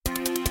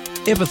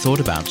Ever thought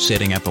about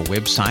setting up a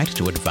website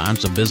to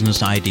advance a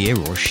business idea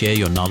or share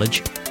your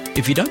knowledge?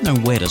 If you don't know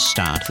where to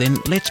start, then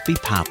let's be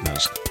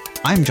partners.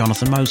 I'm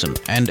Jonathan Mosen,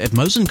 and at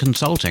Mosen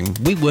Consulting,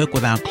 we work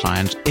with our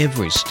clients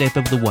every step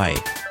of the way,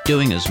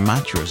 doing as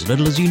much or as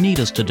little as you need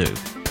us to do.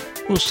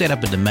 We'll set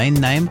up a domain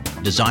name,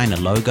 design a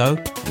logo,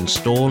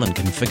 install and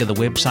configure the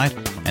website,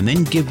 and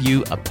then give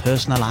you a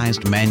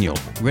personalized manual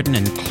written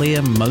in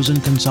clear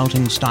Mosen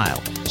Consulting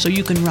style so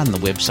you can run the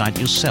website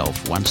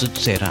yourself once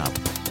it's set up.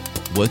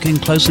 Working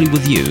closely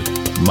with you,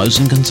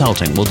 Mosen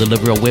Consulting will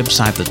deliver a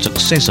website that's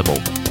accessible,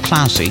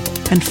 classy,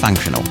 and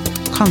functional.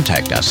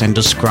 Contact us and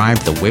describe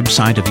the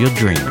website of your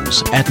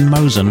dreams at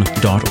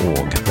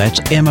mosen.org. That's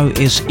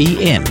mosen.org.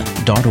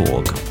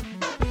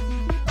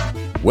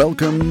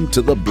 Welcome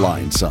to The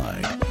Blind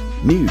Side.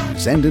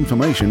 News and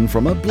information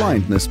from a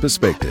blindness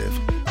perspective.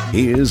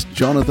 Here's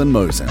Jonathan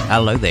Mosen.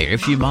 Hello there.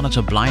 If you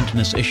monitor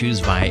blindness issues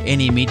via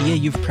any media,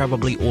 you've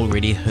probably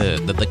already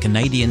heard that the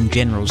Canadian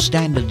General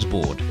Standards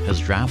Board has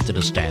drafted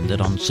a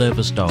standard on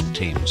service dog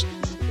teams.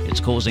 It's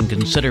causing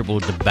considerable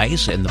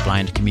debate in the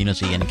blind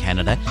community in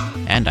Canada,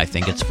 and I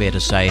think it's fair to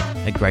say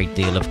a great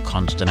deal of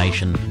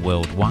consternation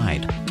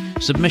worldwide.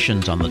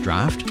 Submissions on the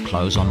draft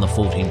close on the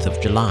 14th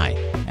of July,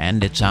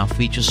 and it's our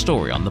feature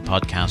story on the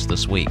podcast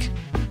this week.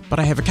 But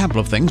I have a couple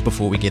of things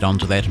before we get on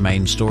to that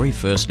main story.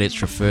 First,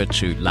 let's refer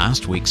to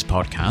last week's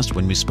podcast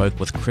when we spoke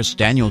with Chris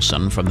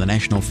Danielson from the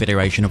National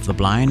Federation of the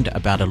Blind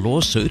about a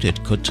lawsuit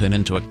it could turn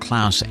into a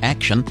class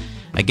action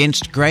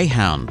against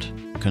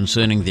Greyhound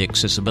concerning the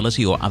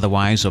accessibility or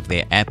otherwise of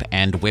their app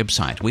and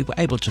website. We were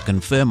able to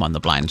confirm on the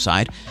blind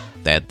side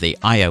that the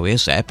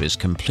iOS app is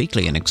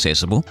completely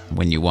inaccessible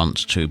when you want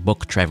to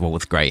book travel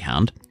with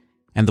Greyhound,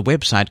 and the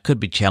website could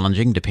be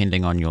challenging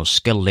depending on your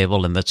skill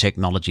level and the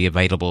technology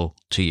available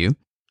to you.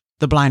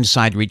 The blind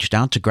side reached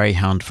out to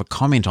Greyhound for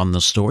comment on the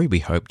story. We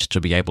hoped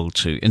to be able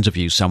to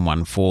interview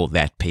someone for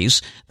that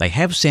piece. They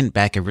have sent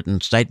back a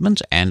written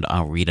statement, and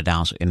I'll read it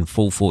out in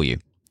full for you.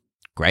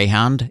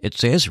 Greyhound, it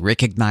says,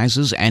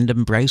 recognizes and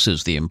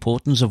embraces the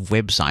importance of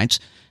websites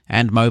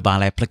and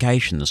mobile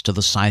applications to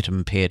the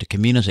sight-impaired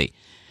community,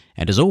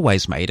 and has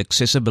always made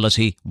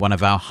accessibility one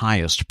of our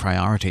highest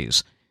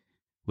priorities.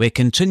 We're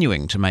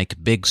continuing to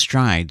make big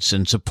strides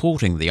in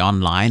supporting the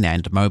online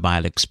and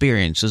mobile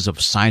experiences of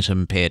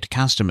sight-impaired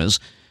customers,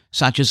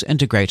 such as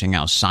integrating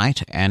our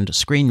sight and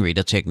screen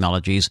reader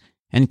technologies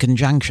in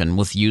conjunction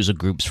with user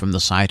groups from the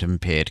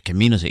sight-impaired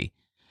community.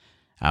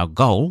 Our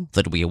goal,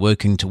 that we are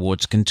working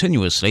towards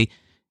continuously,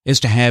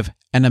 is to have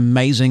an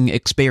amazing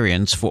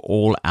experience for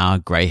all our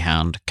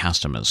Greyhound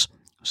customers.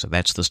 So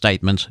that's the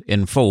statement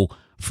in full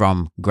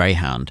from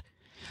Greyhound.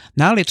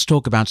 Now let's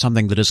talk about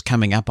something that is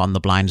coming up on the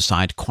blind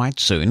side quite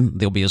soon.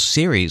 There'll be a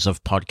series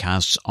of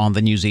podcasts on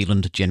the New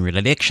Zealand general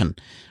election.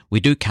 We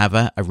do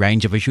cover a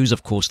range of issues.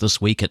 Of course,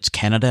 this week it's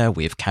Canada.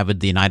 We've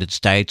covered the United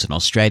States and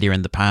Australia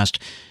in the past.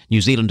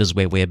 New Zealand is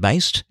where we're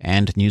based,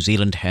 and New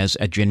Zealand has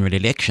a general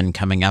election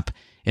coming up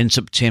in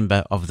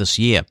September of this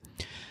year.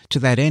 To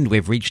that end,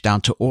 we've reached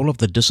out to all of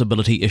the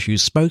disability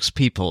issues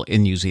spokespeople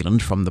in New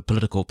Zealand from the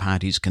political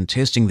parties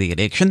contesting the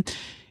election,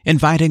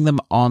 inviting them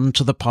on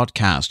to the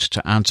podcast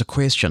to answer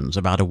questions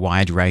about a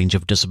wide range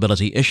of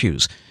disability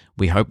issues.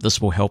 We hope this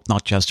will help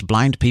not just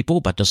blind people,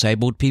 but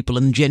disabled people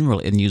in general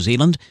in New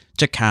Zealand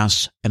to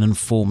cast an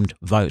informed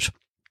vote.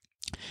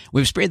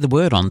 We've spread the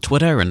word on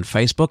Twitter and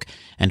Facebook,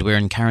 and we're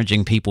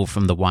encouraging people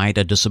from the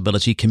wider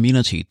disability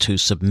community to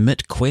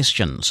submit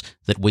questions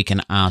that we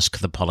can ask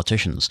the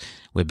politicians.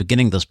 We're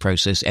beginning this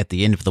process at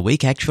the end of the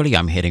week, actually.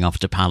 I'm heading off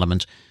to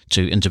Parliament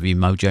to interview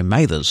Mojo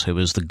Mathers, who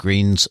is the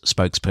Greens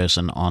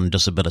spokesperson on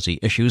disability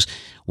issues.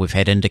 We've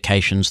had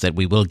indications that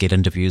we will get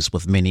interviews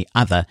with many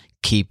other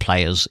key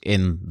players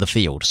in the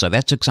field, so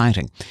that's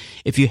exciting.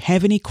 If you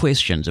have any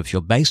questions, if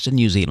you're based in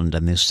New Zealand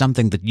and there's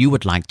something that you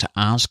would like to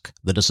ask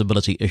the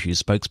disability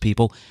issues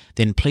spokespeople,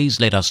 then please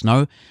let us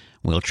know.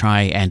 We'll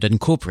try and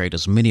incorporate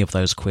as many of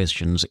those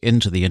questions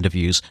into the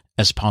interviews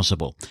as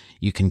possible.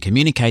 You can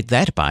communicate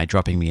that by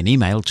dropping me an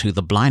email to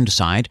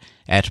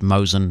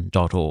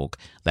theblindside@mosen.org.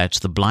 That's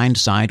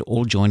theblindside,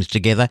 all joined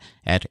together,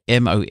 at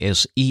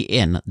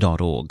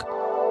mosen.org.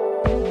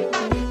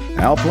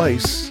 Our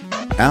place,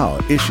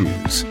 our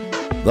issues.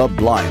 The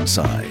Blind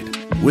Side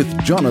with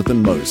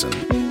Jonathan Mosen.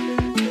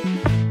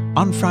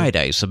 On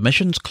Friday,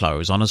 submissions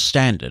close on a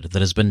standard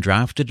that has been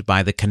drafted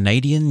by the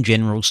Canadian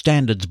General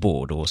Standards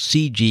Board, or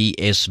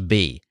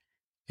CGSB.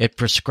 It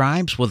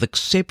prescribes with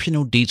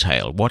exceptional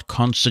detail what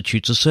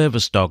constitutes a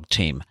service dog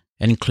team,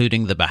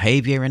 including the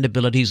behaviour and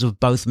abilities of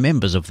both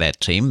members of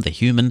that team, the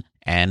human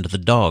and the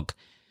dog.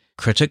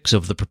 Critics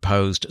of the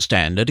proposed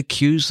standard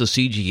accuse the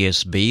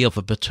CGSB of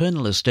a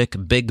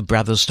paternalistic Big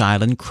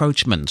Brother-style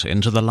encroachment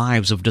into the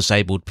lives of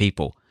disabled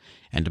people,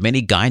 and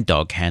many guide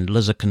dog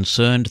handlers are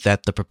concerned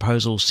that the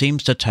proposal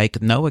seems to take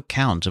no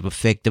account of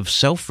effective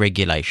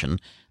self-regulation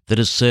that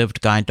has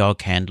served guide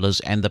dog handlers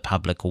and the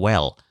public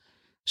well.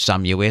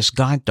 Some US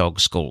guide dog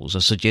schools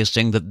are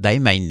suggesting that they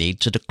may need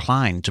to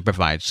decline to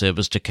provide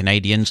service to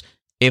Canadians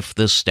if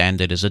this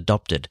standard is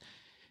adopted.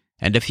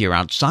 And if you're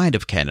outside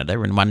of Canada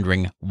and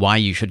wondering why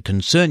you should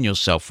concern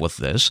yourself with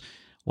this,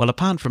 well,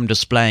 apart from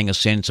displaying a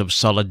sense of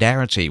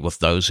solidarity with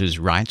those whose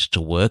right to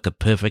work a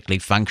perfectly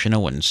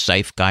functional and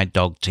safe guide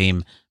dog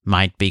team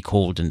might be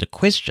called into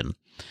question,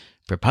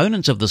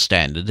 proponents of the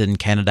standard in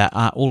Canada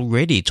are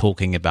already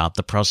talking about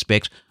the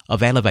prospect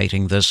of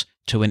elevating this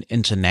to an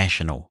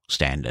international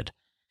standard.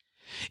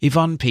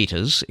 Yvonne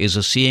Peters is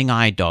a seeing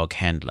eye dog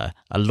handler,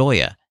 a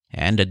lawyer,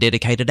 and a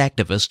dedicated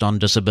activist on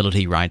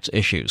disability rights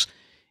issues.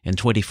 In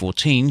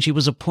 2014, she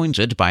was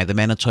appointed by the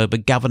Manitoba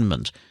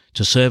government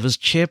to serve as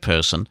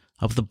chairperson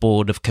of the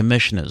Board of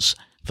Commissioners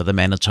for the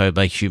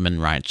Manitoba Human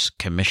Rights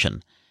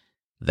Commission.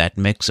 That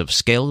mix of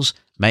skills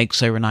makes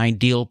her an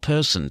ideal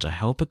person to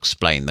help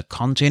explain the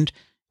content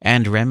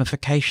and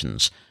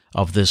ramifications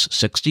of this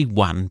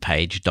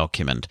 61-page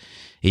document.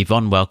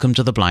 Yvonne, welcome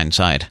to The Blind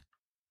Side.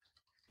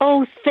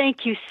 Oh,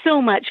 thank you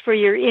so much for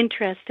your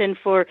interest and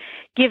for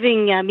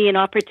giving me an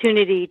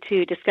opportunity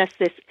to discuss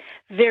this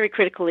very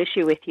critical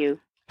issue with you.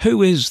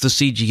 Who is the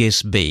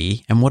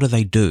CGSB and what do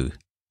they do?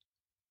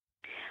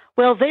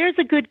 Well, there's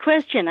a good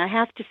question. I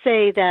have to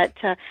say that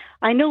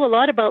I know a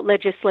lot about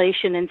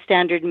legislation and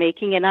standard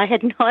making, and I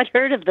had not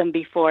heard of them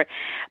before.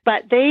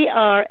 But they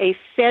are a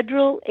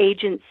federal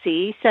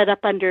agency set up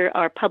under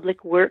our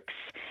Public Works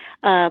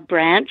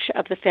branch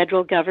of the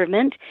federal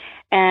government.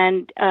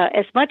 And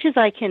as much as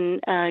I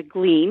can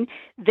glean,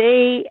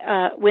 they,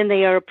 when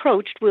they are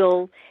approached,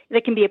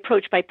 they can be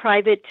approached by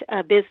private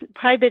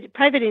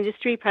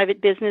industry,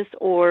 private business,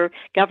 or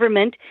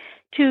government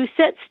to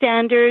set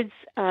standards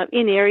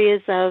in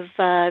areas of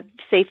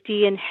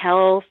safety and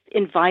health,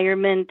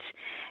 environment,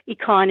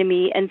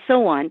 economy, and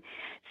so on.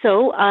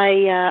 So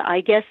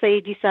I guess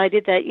they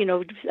decided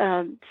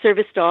that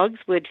service dogs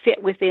would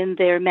fit within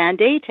their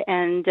mandate,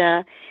 and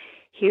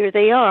here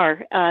they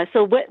are.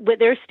 So what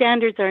their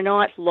standards are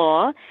not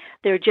law;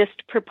 they're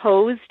just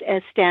proposed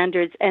as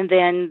standards, and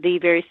then the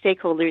various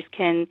stakeholders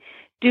can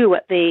do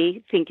what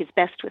they think is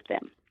best with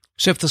them.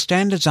 So if the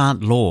standards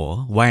aren't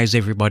law, why is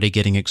everybody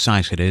getting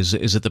excited? Is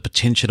it the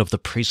potential of the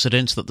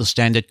precedents that the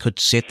standard could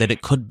set, that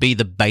it could be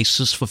the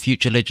basis for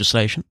future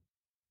legislation?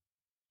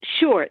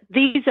 Sure.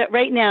 These are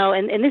right now,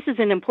 and this is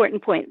an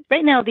important point.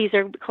 Right now, these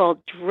are called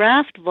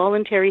draft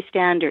voluntary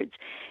standards.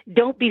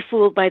 Don't be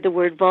fooled by the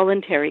word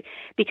voluntary,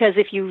 because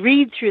if you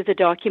read through the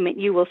document,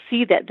 you will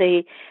see that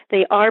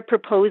they are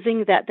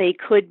proposing that they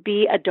could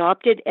be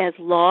adopted as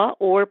law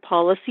or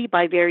policy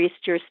by various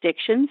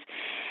jurisdictions.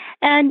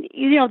 And,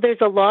 there's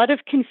a lot of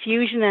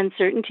confusion and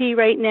uncertainty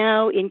right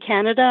now in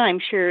Canada, I'm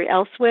sure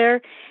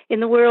elsewhere in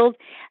the world,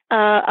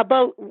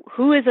 about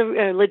who is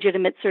a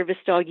legitimate service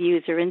dog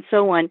user and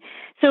so on.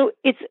 So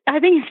I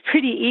think it's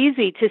pretty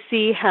easy to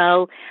see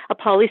how a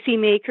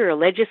policymaker or a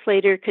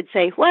legislator could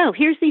say, well,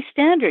 here's these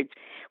standards.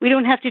 We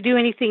don't have to do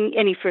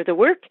any further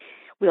work.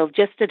 We'll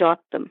just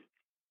adopt them.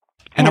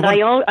 And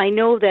I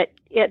know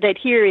that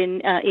here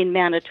in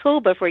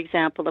Manitoba, for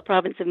example, the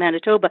province of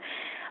Manitoba,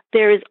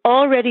 there is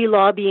already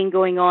lobbying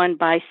going on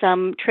by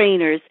some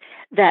trainers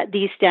that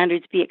these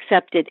standards be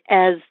accepted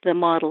as the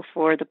model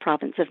for the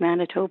province of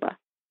Manitoba.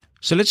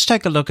 So let's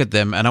take a look at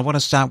them, and I want to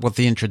start with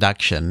the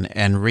introduction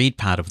and read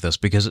part of this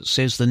because it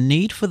says the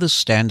need for this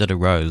standard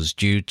arose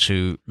due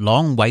to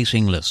long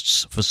waiting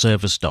lists for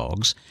service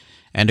dogs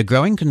and a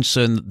growing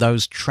concern that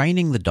those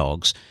training the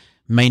dogs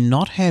may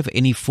not have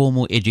any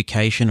formal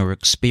education or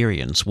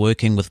experience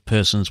working with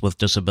persons with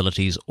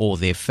disabilities or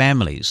their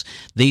families.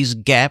 These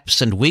gaps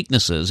and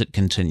weaknesses, it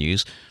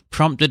continues,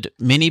 prompted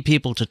many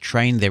people to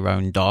train their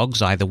own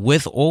dogs, either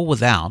with or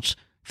without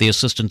the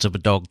assistance of a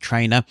dog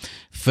trainer.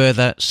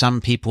 Further,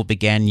 some people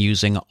began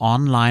using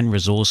online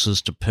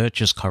resources to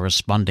purchase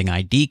corresponding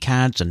ID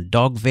cards and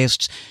dog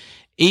vests,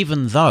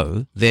 even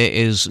though there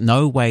is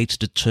no way to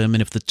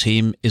determine if the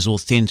team is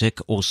authentic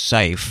or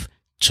safe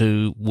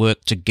to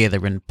work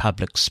together in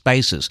public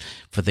spaces.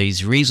 For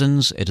these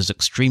reasons, it is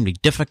extremely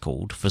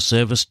difficult for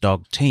service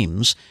dog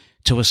teams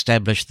to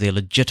establish their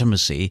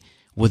legitimacy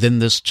within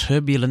this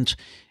turbulent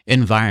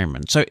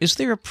environment. So is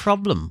there a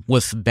problem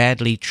with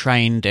badly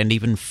trained and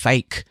even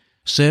fake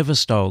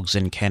service dogs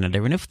in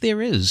Canada? And if there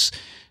is,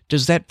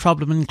 does that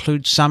problem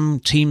include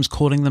some teams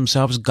calling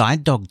themselves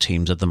guide dog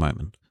teams at the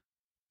moment?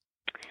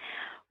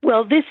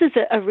 Well, this is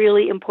a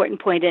really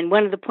important point, and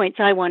one of the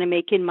points I want to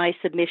make in my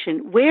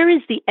submission. Where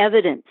is the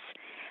evidence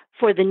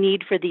for the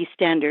need for these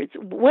standards?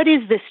 What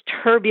is this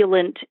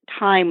turbulent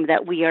time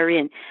that we are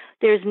in?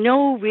 There's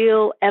no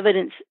real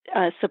evidence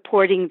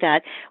supporting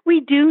that.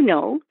 We do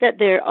know that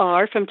there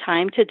are, from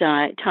time to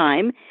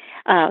time,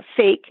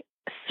 fake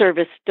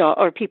service dog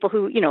or people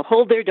who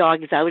hold their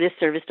dogs out as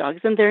service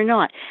dogs, and they're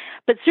not.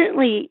 But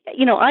certainly,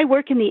 I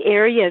work in the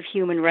area of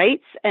human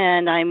rights,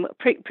 and I'm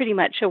pretty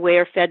much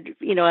aware, at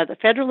the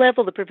federal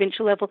level, the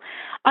provincial level.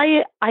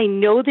 I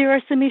know there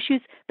are some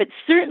issues, but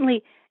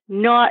certainly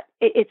not.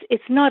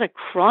 It's not a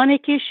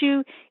chronic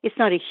issue. It's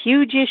not a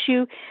huge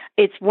issue.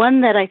 It's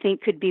one that I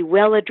think could be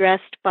well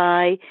addressed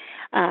by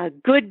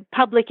good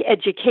public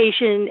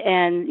education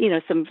and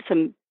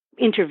some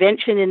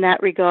intervention in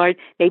that regard,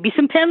 maybe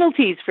some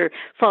penalties for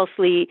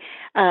falsely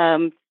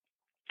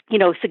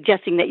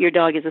suggesting that your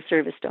dog is a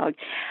service dog.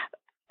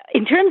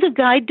 In terms of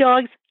guide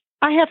dogs,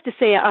 I have to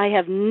say I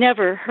have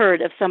never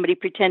heard of somebody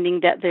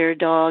pretending that their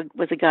dog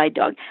was a guide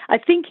dog. I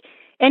think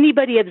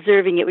anybody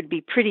observing it would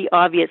be pretty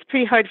obvious,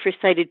 pretty hard for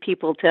sighted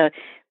people to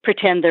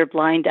pretend they're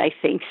blind, I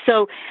think.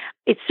 So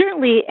it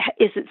certainly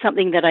isn't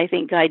something that I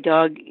think guide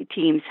dog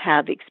teams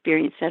have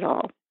experienced at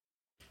all.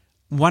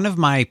 One of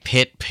my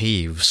pet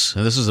peeves,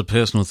 and this is a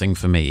personal thing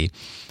for me,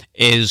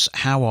 is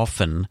how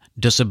often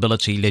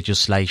disability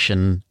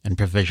legislation and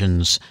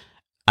provisions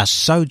are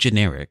so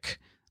generic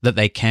that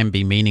they can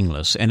be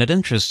meaningless. And it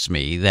interests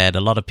me that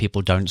a lot of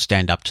people don't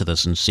stand up to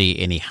this and see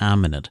any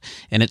harm in it.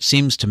 And it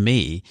seems to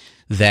me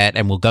that,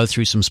 and we'll go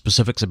through some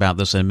specifics about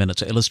this in a minute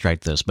to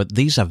illustrate this, but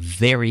these are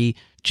very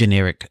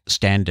generic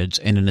standards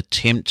in an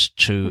attempt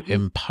to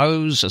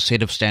impose a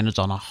set of standards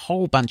on a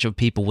whole bunch of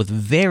people with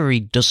very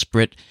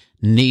disparate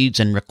needs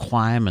and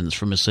requirements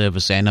from a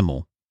service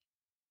animal.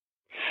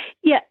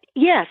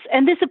 Yes,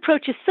 and this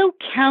approach is so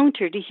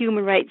counter to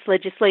human rights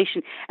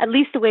legislation, at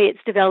least the way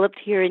it's developed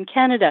here in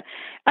Canada.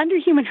 Under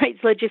human rights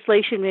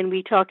legislation, when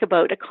we talk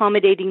about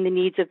accommodating the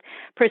needs of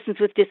persons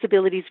with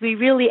disabilities, we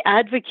really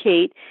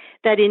advocate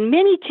that in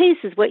many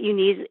cases what you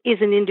need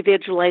is an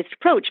individualized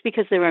approach,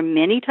 because there are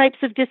many types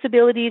of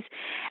disabilities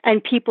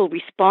and people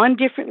respond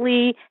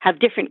differently, have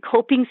different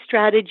coping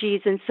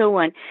strategies, and so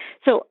on.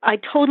 So I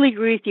totally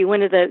agree with you.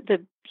 One of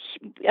the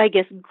I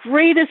guess,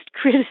 greatest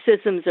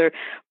criticisms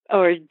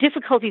or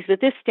difficulties with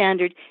this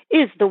standard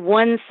is the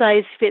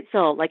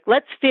one-size-fits-all. Like,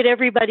 let's fit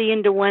everybody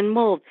into one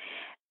mold.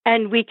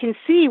 And we can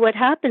see what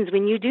happens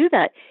when you do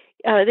that.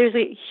 There's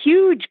a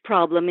huge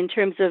problem in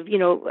terms of,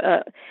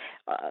 the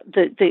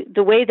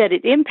way that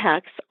it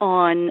impacts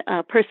on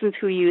persons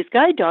who use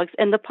guide dogs,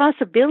 and the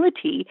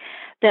possibility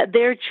that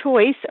their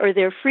choice or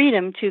their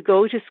freedom to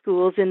go to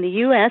schools in the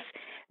U.S.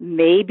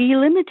 may be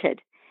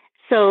limited.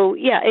 So,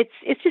 yeah,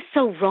 it's just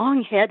so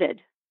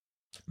wrong-headed.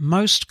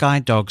 Most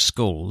guide dog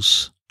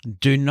schools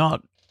do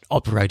not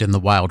operate in the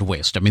Wild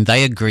West. I mean,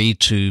 they agree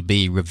to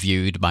be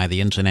reviewed by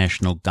the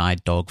International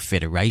Guide Dog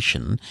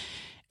Federation,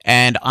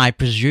 and I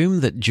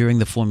presume that during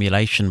the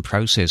formulation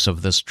process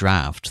of this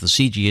draft, the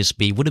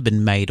CGSB would have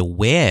been made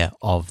aware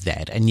of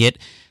that, and yet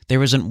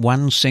there isn't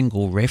one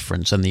single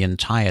reference in the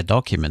entire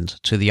document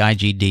to the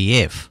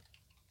IGDF.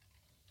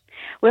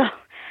 Well,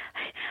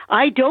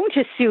 I don't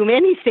assume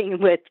anything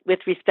with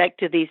respect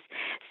to these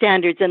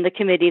standards and the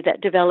committee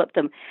that developed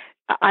them.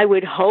 I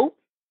would hope,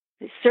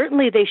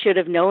 certainly they should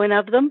have known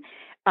of them.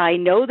 I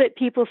know that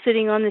people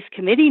sitting on this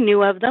committee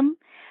knew of them,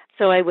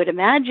 so I would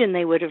imagine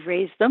they would have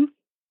raised them.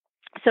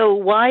 So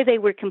why they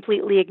were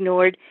completely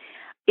ignored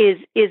is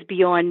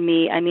beyond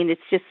me. I mean,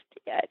 it's just,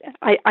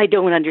 I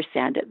don't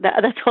understand it.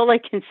 That's all I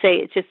can say.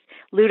 It's just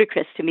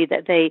ludicrous to me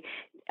that they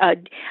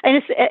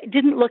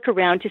didn't look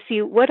around to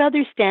see what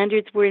other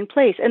standards were in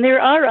place. And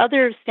there are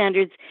other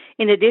standards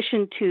in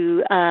addition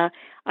to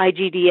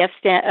IGDF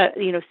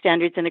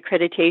standards and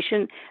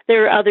accreditation.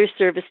 There are other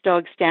service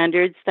dog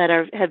standards that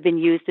have been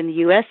used in the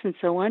U.S. and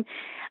so on.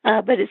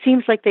 But it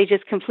seems like they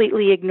just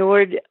completely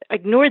ignored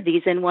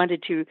these and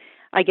wanted to,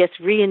 I guess,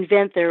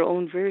 reinvent their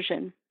own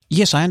version.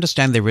 Yes, I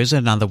understand there is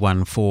another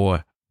one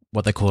for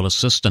what they call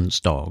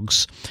assistance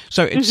dogs.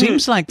 So it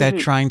seems like they're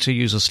trying to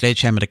use a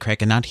sledgehammer to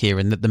crack a nut here,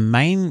 and that the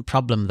main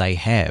problem they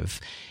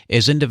have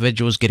is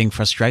individuals getting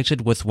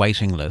frustrated with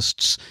waiting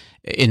lists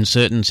in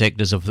certain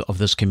sectors of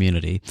this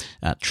community,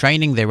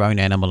 training their own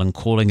animal and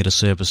calling it a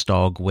service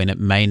dog when it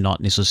may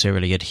not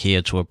necessarily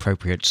adhere to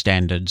appropriate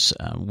standards,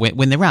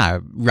 when there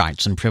are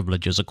rights and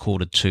privileges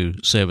accorded to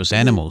service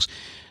animals.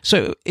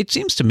 So it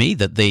seems to me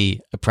that the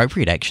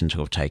appropriate action to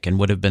have taken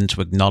would have been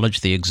to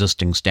acknowledge the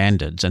existing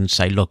standards and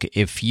say, look,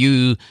 if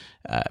you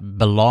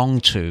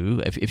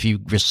if you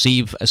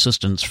receive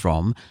assistance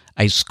from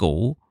a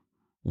school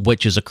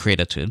which is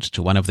accredited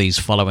to one of these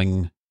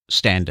following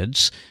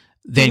standards,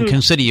 then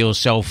consider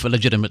yourself a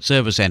legitimate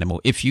service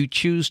animal. If you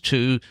choose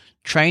to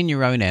train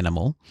your own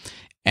animal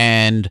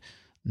and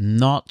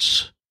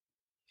not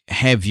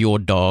have your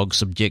dog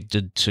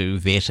subjected to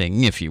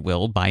vetting, if you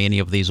will, by any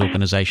of these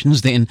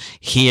organizations, then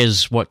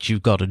here's what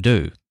you've got to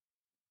do.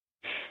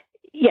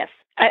 Yes,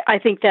 I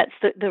think that's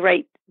the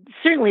right,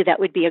 certainly that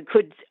would be a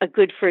good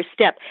first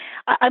step.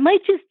 I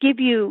might just give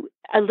you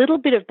a little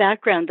bit of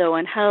background, though,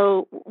 on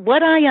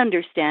what I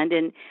understand,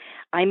 and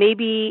I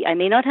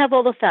may not have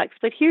all the facts,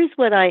 but here's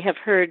what I have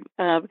heard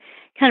kind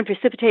of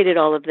precipitated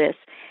all of this,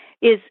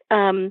 is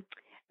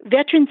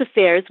Veterans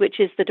Affairs, which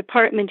is the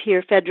department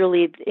here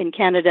federally in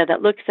Canada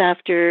that looks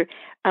after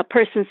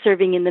persons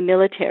serving in the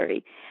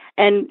military.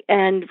 And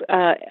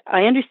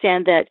I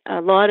understand that a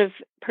lot of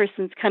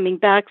persons coming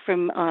back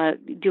from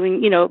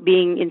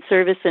being in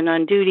service and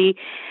on duty,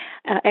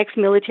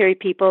 ex-military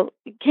people,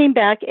 came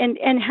back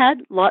and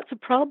had lots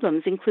of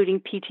problems, including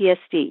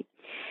PTSD.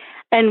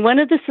 And one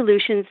of the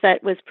solutions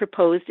that was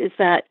proposed is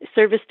that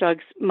service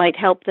dogs might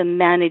help them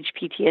manage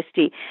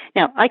PTSD.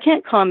 Now, I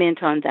can't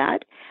comment on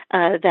that.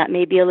 That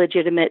may be a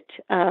legitimate,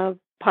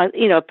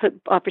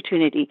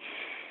 opportunity.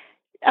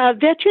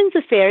 Veterans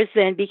Affairs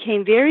then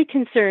became very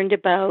concerned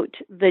about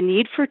the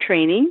need for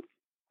training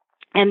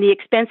and the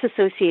expense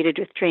associated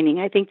with training.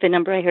 I think the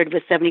number I heard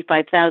was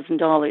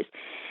 $75,000.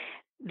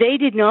 They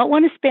did not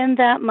want to spend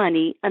that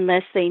money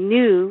unless they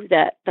knew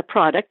that the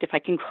product, if I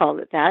can call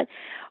it that,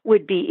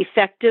 would be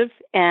effective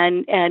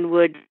and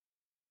would.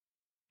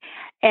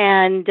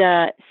 And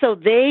so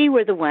they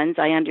were the ones,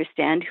 I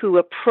understand, who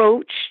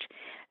approached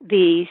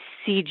the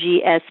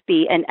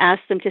CGSB and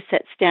asked them to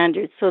set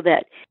standards so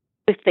that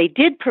if they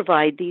did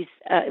provide these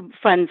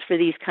funds for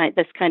this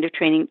kind of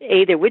training,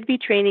 A, there would be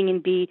training,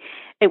 and B,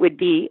 it would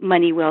be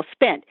money well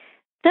spent.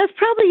 That's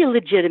probably a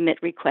legitimate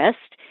request.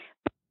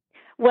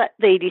 What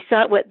the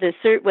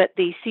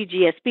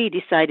CGSB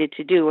decided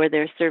to do, or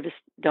their service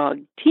dog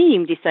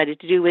team decided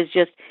to do, was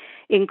just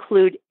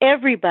include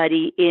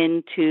everybody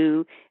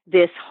into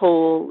this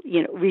whole,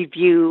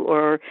 review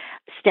or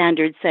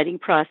standard setting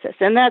process,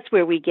 and that's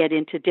where we get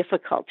into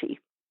difficulty.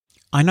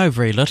 I know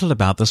very little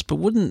about this, but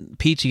wouldn't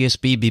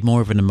PTSB be more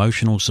of an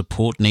emotional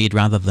support need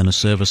rather than a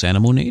service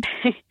animal need?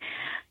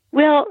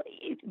 Well,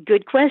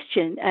 good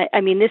question. I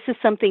mean, this is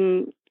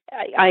something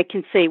I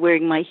can say,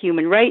 wearing my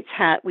human rights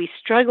hat, we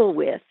struggle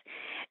with,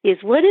 is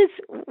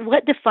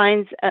what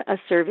defines a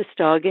service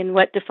dog and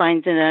what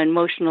defines an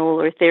emotional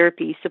or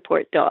therapy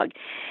support dog.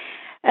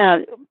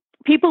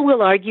 People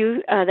will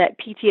argue that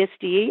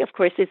PTSD, of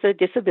course, is a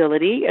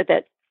disability, or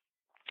that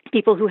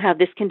people who have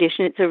this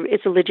condition,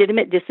 it's a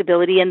legitimate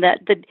disability, and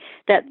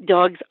that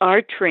dogs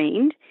are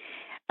trained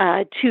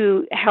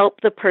to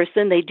help the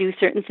person. They do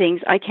certain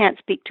things. I can't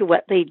speak to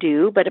what they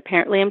do, but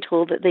apparently I'm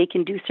told that they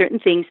can do certain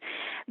things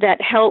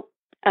that help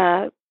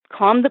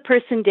calm the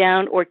person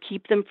down or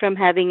keep them from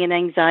having an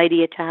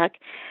anxiety attack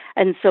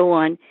and so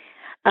on.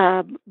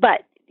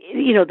 But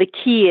the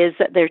key is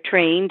that they're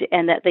trained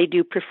and that they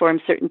do perform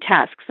certain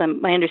tasks.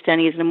 My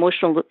understanding is an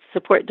emotional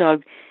support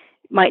dog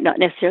might not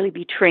necessarily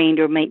be trained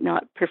or might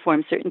not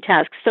perform certain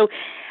tasks. So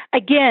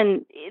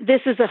again, this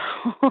is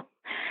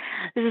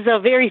a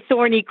very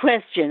thorny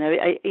question. Is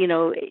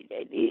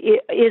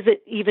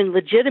it even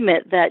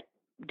legitimate that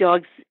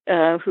dogs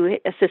who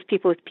assist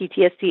people with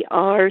PTSD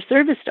are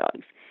service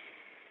dogs?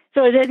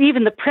 So that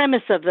even the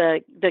premise of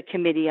the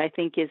committee, I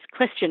think, is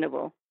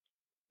questionable.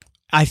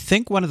 I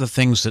think one of the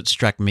things that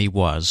struck me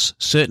was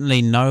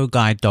certainly no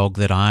guide dog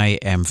that I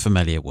am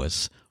familiar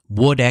with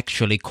would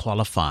actually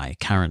qualify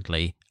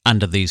currently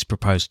under these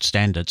proposed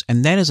standards.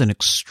 And that is an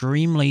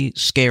extremely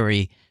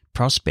scary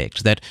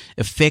prospect, that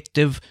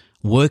effective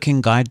working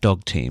guide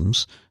dog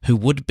teams who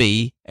would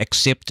be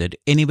accepted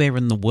anywhere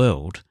in the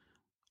world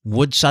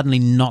would suddenly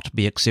not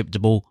be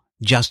acceptable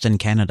just in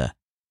Canada.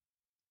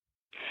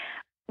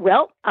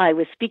 Well, I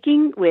was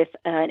speaking with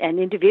an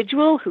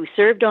individual who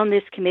served on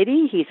this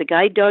committee. He's a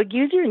guide dog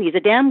user, and he's a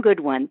damn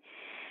good one.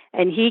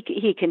 And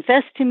he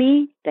confessed to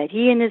me that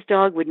he and his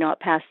dog would not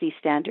pass these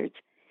standards.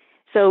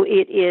 So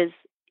it is...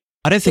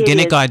 I don't think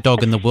any guide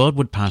dog in the world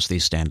would pass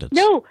these standards.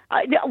 No,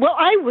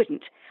 I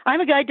wouldn't. I'm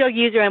a guide dog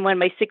user. I'm on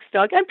my sixth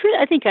dog.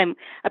 I think I'm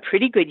a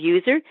pretty good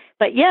user.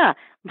 But yeah,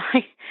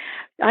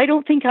 I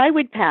don't think I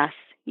would pass.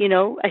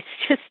 It's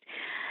just,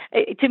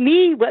 to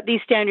me, what these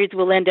standards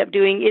will end up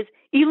doing is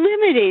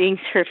eliminating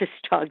service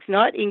dogs,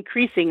 not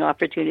increasing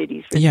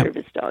opportunities for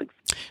service dogs.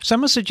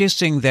 Some are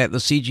suggesting that the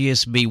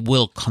CGSB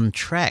will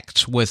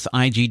contract with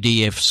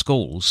IGDF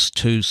schools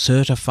to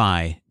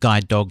certify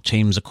guide dog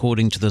teams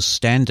according to this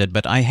standard,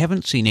 but I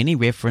haven't seen any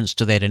reference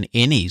to that in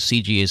any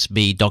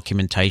CGSB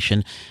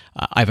documentation.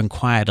 I've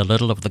inquired a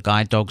little of the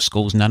guide dog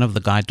schools. None of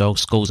the guide dog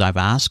schools I've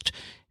asked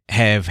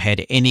have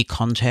had any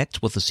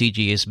contact with the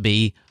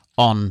CGSB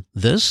on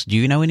this. Do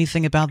you know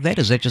anything about that?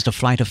 Is that just a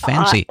flight of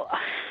fancy?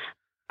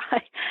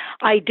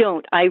 I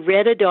don't. I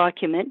read a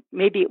document,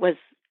 maybe it was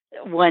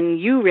one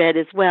you read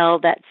as well,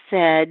 that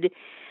said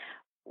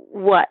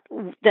what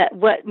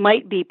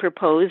might be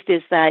proposed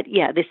is that,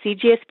 the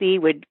CGSB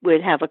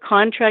would have a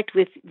contract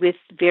with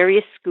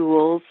various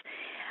schools,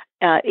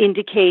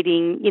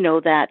 indicating,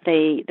 that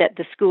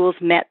the schools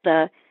met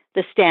the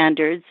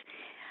standards,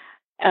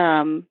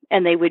 and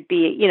they would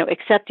be,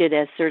 accepted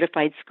as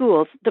certified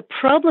schools. The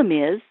problem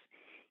is,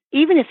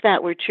 even if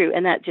that were true,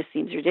 and that just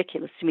seems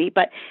ridiculous to me,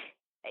 but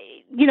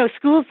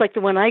schools like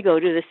the one I go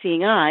to, the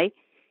Seeing Eye,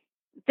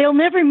 they'll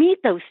never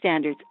meet those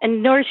standards,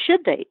 and nor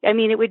should they. I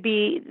mean, it would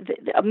be,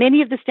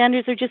 many of the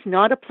standards are just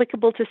not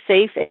applicable to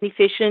safe and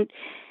efficient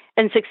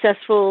and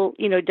successful,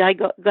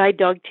 guide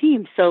dog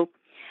teams. So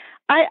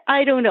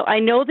I don't know. I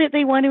know that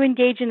they want to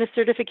engage in the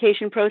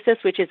certification process,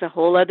 which is a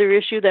whole other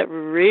issue that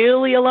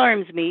really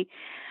alarms me.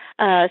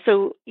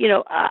 So,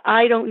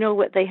 I don't know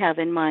what they have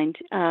in mind.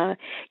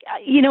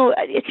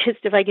 It's just,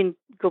 if I can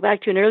go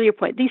back to an earlier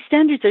point, these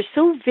standards are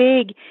so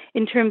vague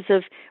in terms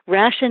of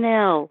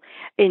rationale,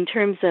 in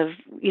terms of,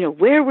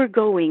 where we're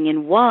going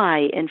and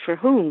why and for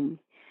whom.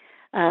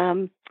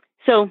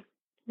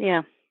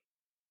 Yeah.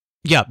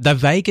 Yeah, they're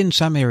vague in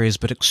some areas,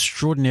 but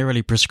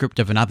extraordinarily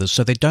prescriptive in others.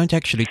 So they don't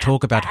actually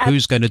talk about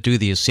who's going to do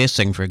the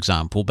assessing, for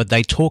example, but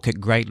they talk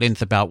at great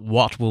length about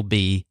what will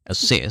be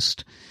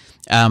assessed.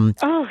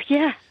 Oh,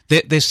 yeah.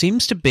 There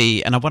seems to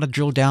be, and I want to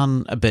drill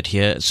down a bit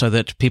here so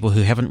that people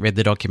who haven't read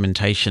the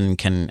documentation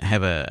can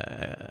have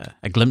a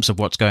glimpse of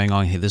what's going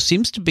on here. There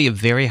seems to be a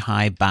very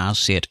high bar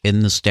set in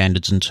the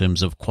standards in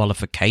terms of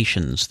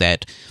qualifications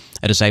that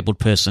a disabled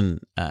person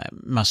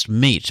must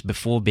meet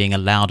before being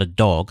allowed a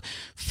dog.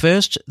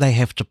 First, they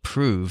have to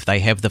prove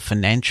they have the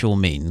financial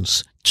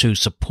means to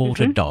support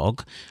a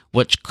dog,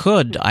 which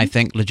could, I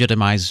think,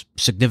 legitimize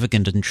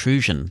significant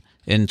intrusion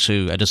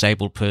into a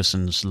disabled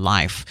person's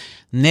life.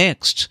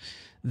 Next,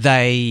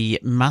 they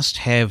must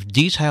have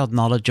detailed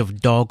knowledge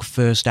of dog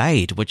first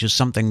aid, which is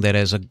something that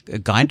as a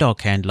guide dog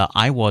handler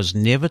I was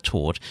never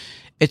taught.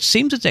 It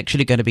seems it's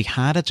actually going to be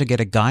harder to get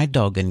a guide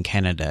dog in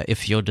Canada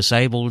if you're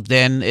disabled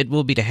than it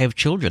will be to have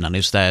children,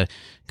 unless they're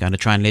going to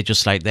try and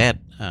legislate that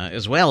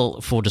as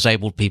well for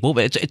disabled people.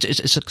 But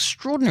it's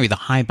extraordinary, the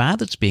high bar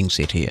that's being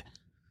set here.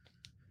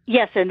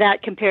 Yes, and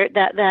that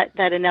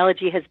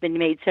analogy has been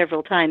made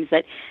several times,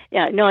 that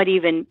not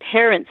even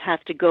parents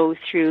have to go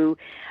through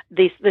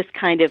this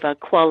kind of a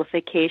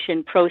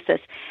qualification process.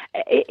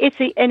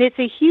 It's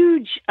a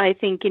huge, I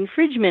think,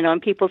 infringement on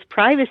people's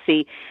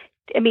privacy.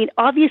 I mean,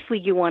 obviously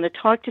you want to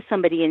talk to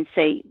somebody and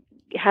say,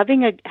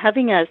 having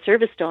a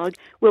service dog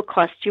will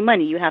cost you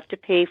money. You have to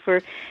pay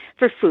for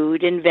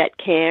food and vet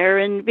care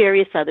and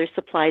various other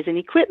supplies and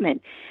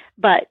equipment.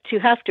 But to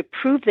have to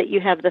prove that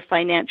you have the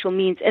financial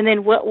means, and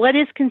then what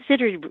is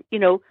considered,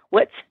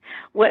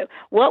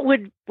 what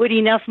would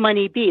enough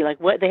money be? Like,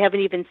 what, they haven't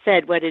even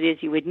said what it is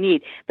you would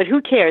need. But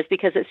who cares?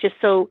 Because it's just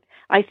so,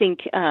 I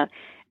think,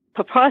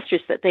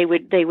 preposterous that they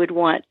would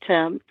want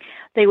to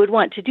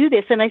do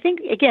this. And I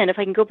think, again, if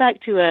I can go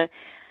back to a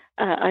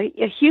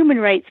human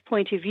rights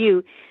point of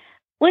view,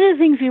 one of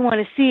the things we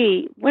want to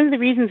see, one of the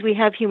reasons we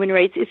have human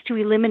rights is to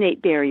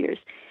eliminate barriers.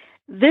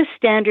 This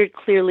standard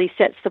clearly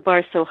sets the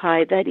bar so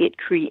high that it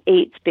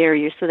creates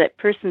barriers so that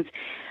persons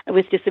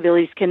with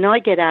disabilities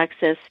cannot get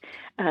access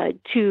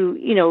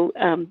to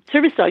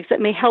service dogs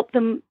that may help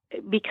them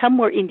become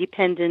more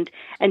independent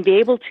and be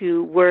able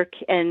to work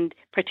and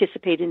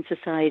participate in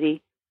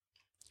society.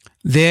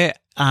 There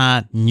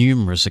are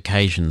numerous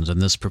occasions in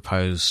this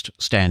proposed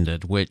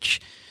standard which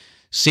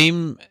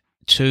seem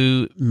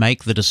to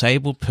make the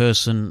disabled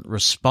person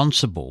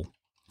responsible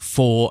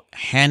for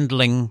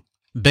handling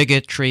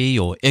bigotry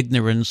or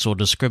ignorance or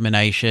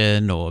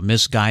discrimination or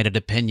misguided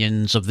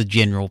opinions of the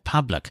general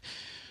public.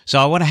 So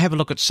I want to have a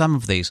look at some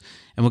of these.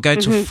 And we'll go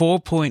to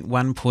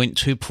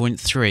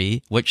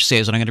 4.1.2.3, which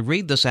says, and I'm going to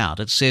read this out,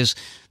 it says,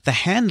 the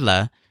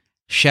handler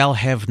shall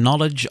have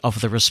knowledge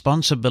of the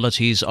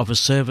responsibilities of a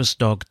service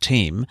dog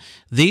team.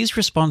 These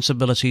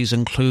responsibilities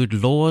include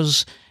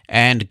laws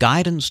and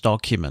guidance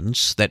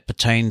documents that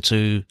pertain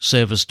to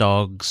service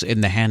dogs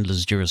in the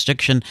handler's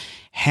jurisdiction,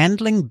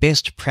 handling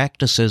best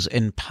practices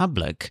in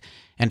public,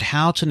 and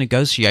how to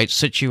negotiate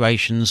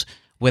situations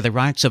where the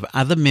rights of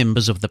other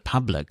members of the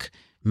public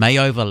may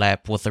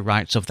overlap with the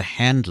rights of the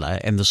handler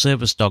and the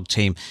service dog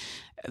team.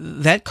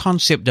 That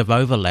concept of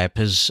overlap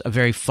is a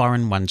very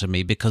foreign one to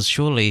me, because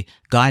surely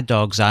guide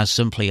dogs are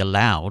simply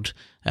allowed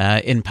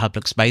in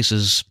public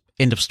spaces,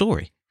 end of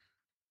story.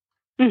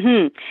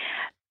 Mm-hmm.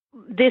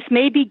 This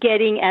may be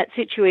getting at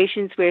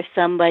situations where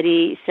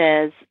somebody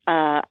says,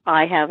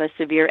 I have a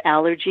severe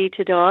allergy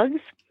to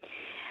dogs.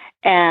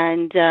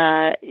 And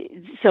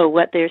so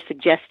what they're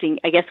suggesting,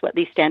 I guess what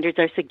these standards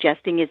are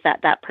suggesting, is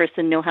that that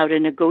person know how to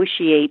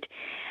negotiate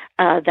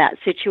that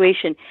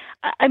situation.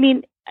 I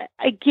mean,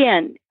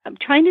 again, I'm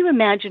trying to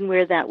imagine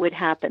where that would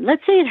happen.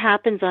 Let's say it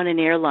happens on an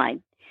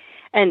airline.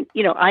 And,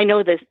 I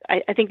know this,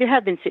 I think there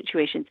have been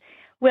situations.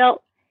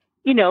 Well,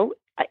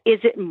 is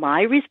it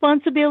my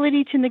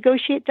responsibility to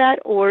negotiate that,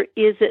 or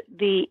is it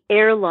the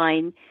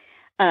airline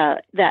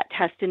that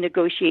has to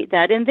negotiate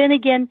that? And then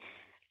again,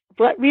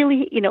 what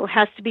really,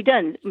 has to be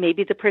done?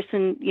 Maybe the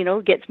person,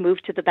 gets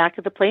moved to the back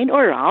of the plane,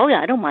 or,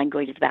 I don't mind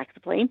going to the back of the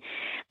plane.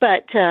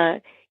 But,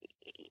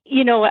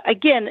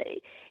 again,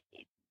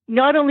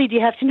 not only do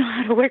you have to know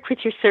how to work with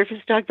your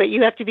service dog, but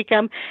you have to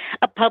become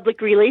a public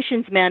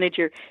relations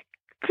manager.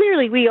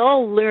 Clearly, we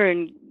all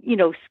learn,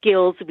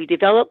 skills. We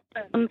develop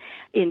them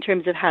in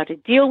terms of how to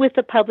deal with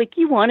the public.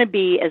 You want to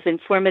be as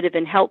informative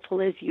and helpful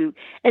as you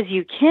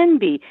can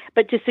be.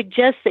 But to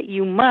suggest that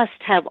you must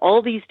have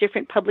all these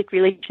different public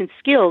relations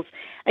skills,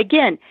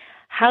 again,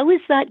 how is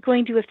that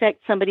going to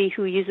affect somebody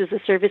who uses a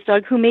service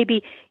dog, who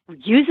maybe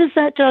uses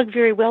that dog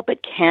very well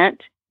but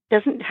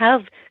doesn't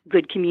have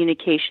good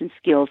communication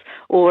skills,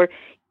 or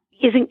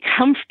isn't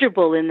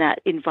comfortable in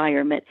that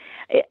environment?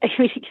 I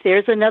mean,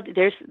 there's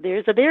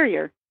a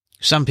barrier.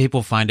 Some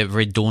people find it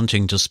very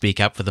daunting to speak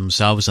up for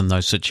themselves in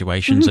those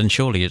situations, and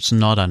surely it's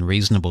not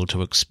unreasonable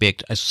to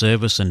expect a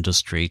service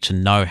industry to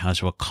know how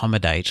to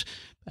accommodate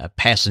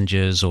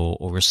passengers or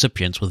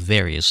recipients with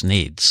various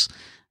needs.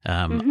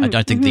 I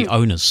don't think the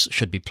onus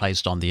should be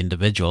placed on the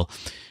individual.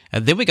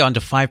 Then we go into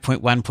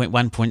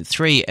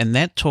 5.1.1.3, and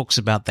that talks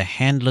about the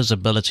handler's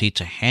ability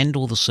to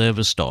handle the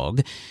service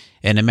dog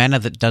in a manner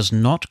that does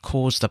not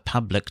cause the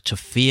public to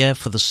fear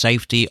for the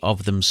safety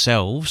of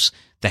themselves,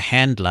 the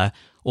handler,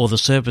 or the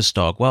service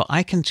dog? Well,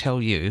 I can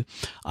tell you,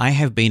 I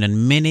have been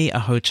in many a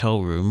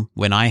hotel room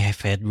when I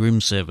have had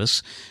room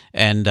service,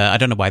 and I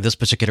don't know why this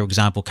particular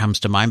example comes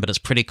to mind, but it's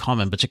pretty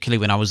common, particularly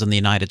when I was in the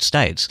United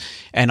States,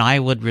 and I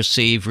would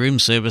receive room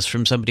service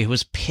from somebody who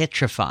was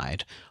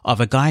petrified of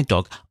a guide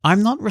dog.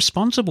 I'm not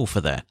responsible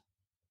for that.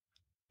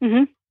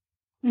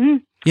 Mm-hmm. Mm-hmm.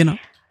 You know?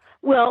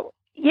 Well,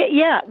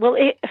 yeah. Well,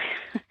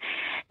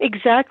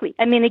 exactly.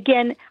 I mean,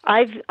 again,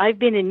 I've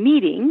been in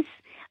meetings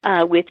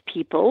with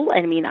people.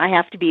 I mean, I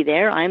have to be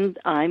there. I'm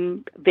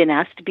been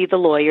asked to be the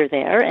lawyer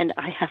there, and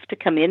I have to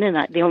come in.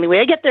 And the only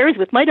way I get there is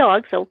with my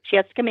dog, so she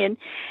has to come in.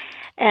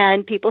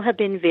 And people have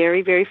been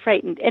very, very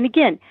frightened. And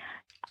again,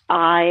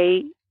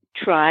 I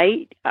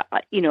try.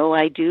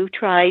 I do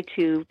try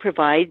to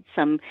provide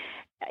some,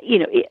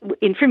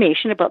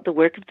 information about the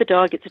work of the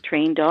dog. It's a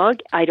trained dog.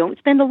 I don't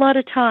spend a lot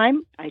of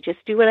time. I just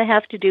do what I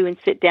have to do and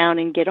sit down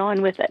and get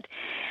on with it.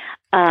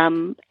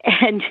 I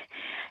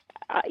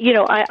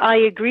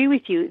agree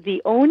with you.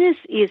 The onus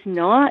is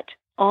not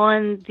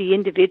on the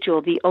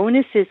individual. The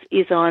onus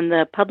is on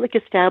the public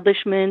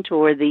establishment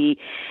or the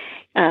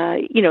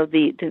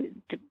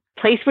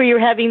place where you're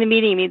having the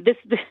meeting. I mean,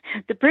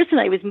 the person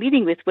I was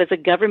meeting with was a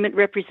government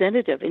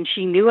representative, and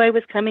she knew I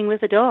was coming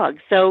with a dog.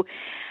 So,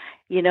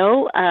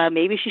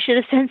 maybe she should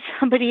have sent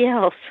somebody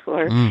else,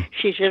 or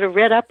she should have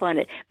read up on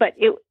it. But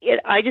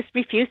I just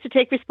refused to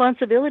take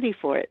responsibility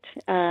for it.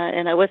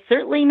 And I was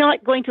certainly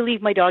not going to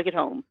leave my dog at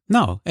home.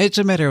 No, it's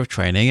a matter of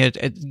training.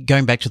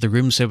 Going back to the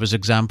room service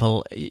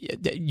example,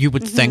 you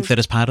would think that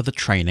as part of the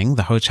training,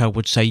 the hotel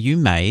would say you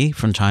may,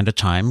 from time to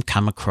time,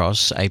 come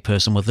across a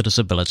person with a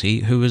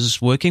disability who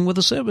is working with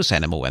a service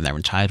animal, and they're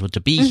entitled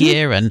to be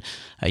here, and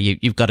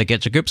you've got to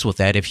get to grips with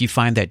that. If you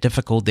find that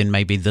difficult, then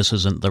maybe this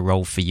isn't the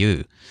role for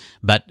you.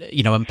 But,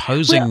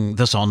 imposing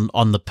this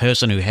on the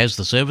person who has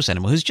the service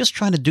animal, who's just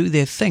trying to do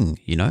their thing,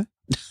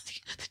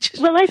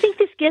 Well, I think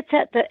this gets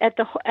at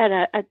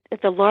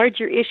the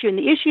larger issue, and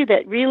the issue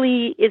that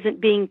really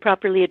isn't being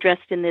properly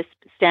addressed in this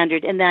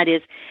standard, and that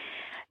is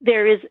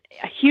there is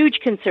a huge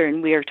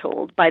concern, we are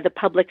told, by the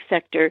public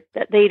sector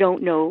that they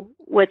don't know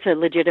what's a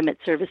legitimate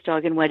service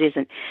dog and what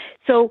isn't.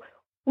 So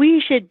we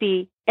should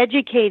be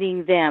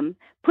educating them,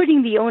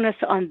 putting the onus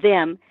on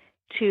them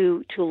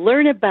to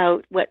learn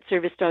about what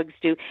service dogs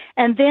do,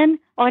 and then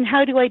on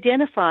how to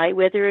identify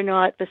whether or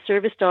not the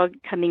service dog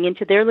coming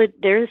into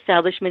their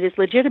establishment is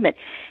legitimate.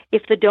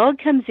 If the dog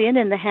comes in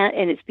and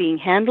it's being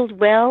handled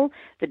well,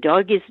 the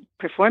dog is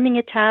performing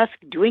a task,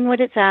 doing what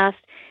it's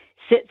asked,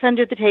 sits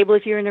under the table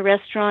if you're in a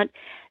restaurant,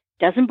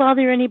 doesn't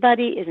bother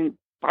anybody, isn't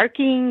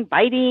barking,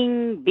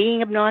 biting,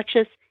 being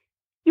obnoxious,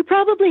 you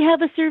probably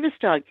have a service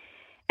dog.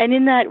 And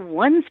in that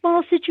one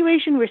small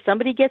situation where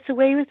somebody gets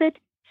away with it,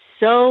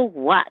 so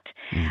what?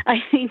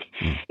 I mean,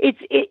 it's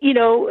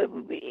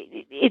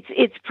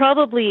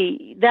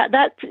probably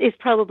that is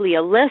probably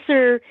a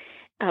lesser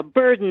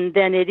burden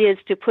than it is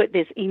to put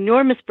this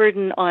enormous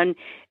burden on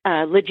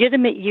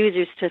legitimate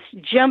users to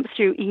jump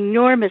through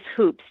enormous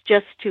hoops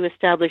just to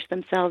establish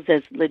themselves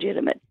as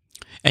legitimate.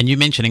 And you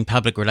mentioning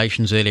public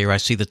relations earlier, I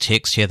see the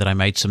text here that I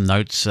made some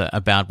notes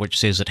about, which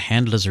says that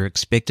handlers are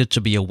expected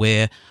to be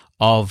aware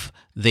of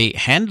the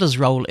handler's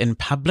role in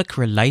public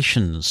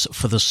relations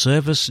for the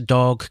service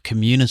dog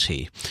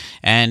community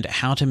and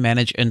how to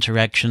manage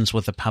interactions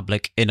with the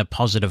public in a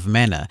positive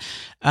manner.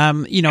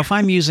 If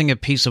I'm using a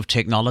piece of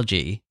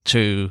technology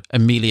to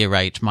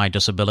ameliorate my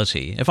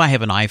disability, if I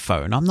have an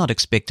iPhone, I'm not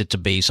expected to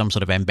be some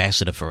sort of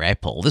ambassador for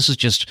Apple. This is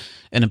just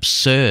an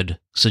absurd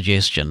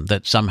suggestion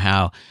that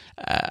somehow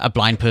a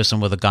blind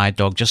person with a guide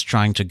dog just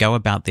trying to go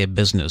about their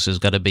business has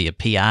got to be a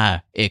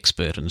PR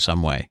expert in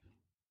some way.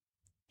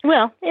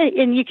 Well,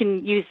 and you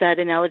can use that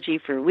analogy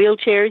for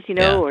wheelchairs,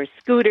 or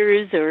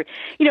scooters, or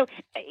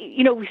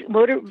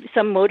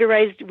some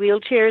motorized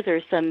wheelchairs or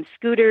some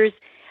scooters.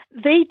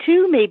 They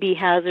too may be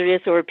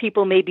hazardous, or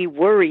people may be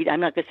worried.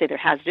 I'm not going to say they're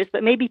hazardous,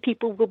 but maybe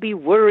people will be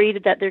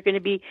worried that they're going to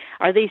be.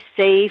 Are they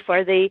safe?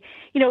 Are they?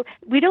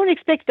 We don't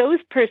expect those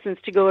persons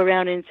to go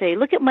around and say,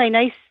 "Look at my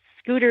nice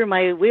scooter,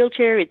 my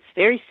wheelchair. It's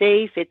very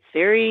safe. It's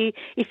very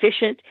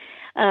efficient."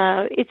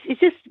 It's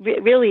just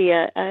really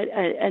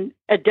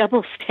a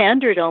double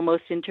standard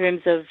almost in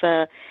terms of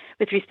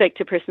with respect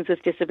to persons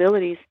with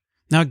disabilities.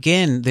 Now,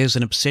 again, there's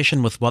an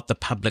obsession with what the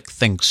public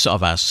thinks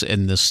of us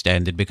in this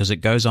standard, because it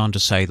goes on to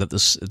say that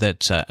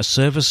a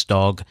service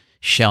dog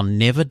shall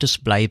never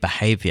display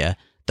behaviour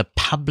the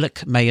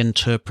public may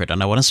interpret,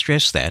 and I want to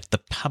stress that, the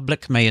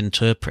public may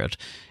interpret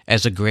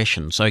as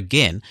aggression. So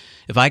again,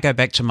 if I go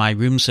back to my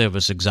room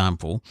service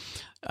example,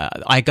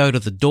 I go to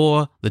the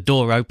door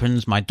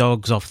opens, my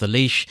dog's off the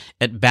leash,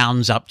 it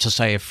bounds up to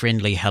say a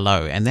friendly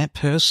hello, and that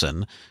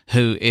person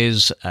who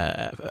is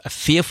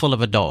fearful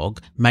of a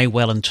dog may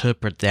well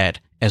interpret that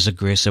as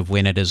aggressive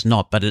when it is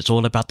not, but it's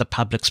all about the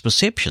public's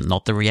perception,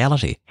 not the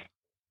reality.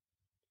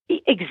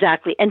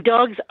 Exactly, and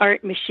dogs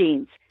aren't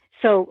machines,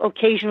 so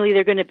occasionally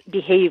they're going to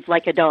behave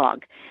like a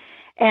dog.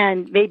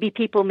 And maybe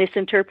people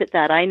misinterpret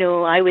that. I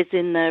know I was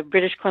in the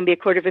British Columbia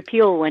Court of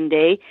Appeal one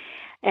day,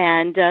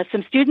 and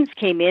some students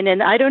came in,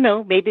 and I don't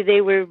know, maybe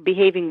they were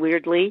behaving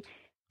weirdly.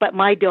 but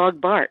my dog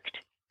barked.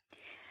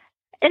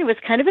 And it was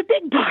kind of a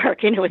big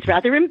bark, and it was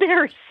rather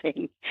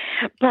embarrassing.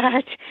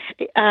 But,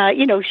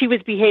 she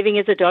was behaving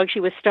as a dog.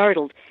 She was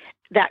startled.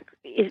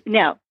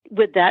 Now,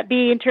 would that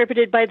be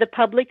interpreted by the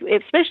public?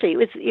 Especially,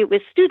 it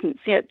was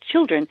students,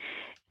 children.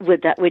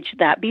 Would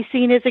that be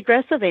seen as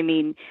aggressive? I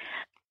mean,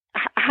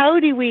 how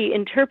do we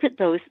interpret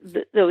those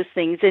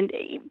things? And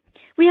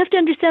we have to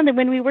understand that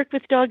when we work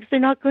with dogs, they're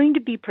not going to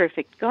be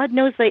perfect. God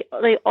knows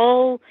they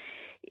all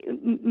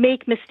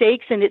make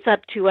mistakes, and it's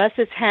up to us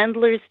as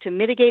handlers to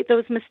mitigate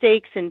those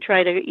mistakes and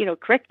try to,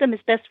 correct them as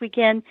best we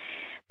can.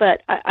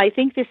 But I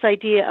think this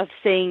idea of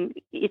saying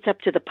it's up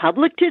to the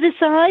public to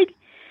decide,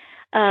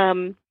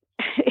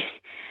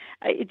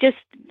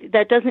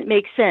 that doesn't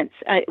make sense.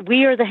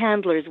 We are the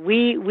handlers.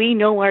 We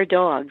know our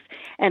dogs,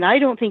 and I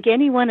don't think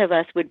any one of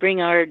us would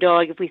bring our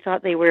dog if we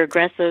thought they were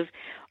aggressive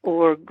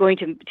or going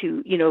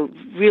to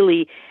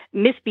really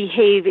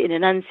misbehave in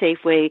an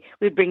unsafe way.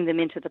 We'd bring them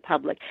into the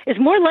public. It's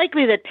more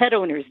likely that pet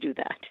owners do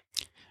that.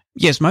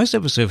 Yes, most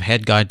of us who have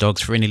had guide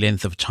dogs for any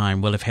length of time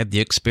will have had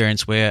the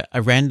experience where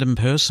a random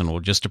person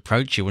will just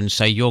approach you and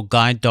say, your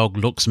guide dog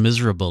looks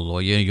miserable,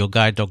 or your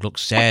guide dog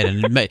looks sad,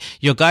 and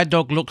your guide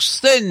dog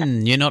looks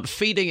thin, you're not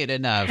feeding it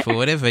enough, or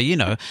whatever,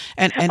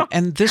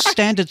 And this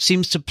standard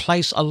seems to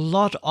place a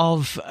lot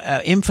of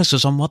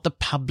emphasis on what the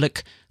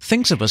public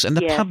thinks of us, and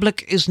the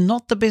public is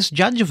not the best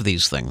judge of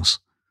these things.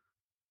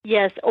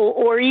 Yes,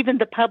 or even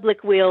the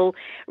public will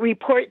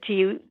report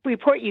you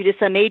to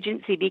some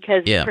agency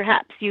because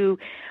perhaps you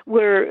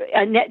were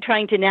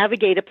trying to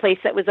navigate a place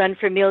that was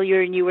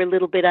unfamiliar and you were a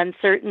little bit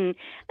uncertain.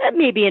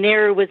 Maybe an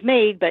error was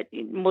made, but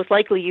most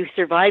likely you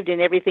survived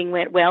and everything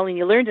went well and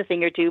you learned a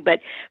thing or two.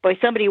 But boy,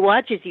 somebody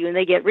watches you and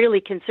they get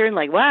really concerned,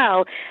 like,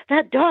 wow,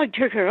 that dog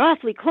took her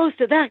awfully close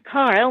to that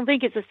car. I don't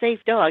think it's a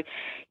safe dog.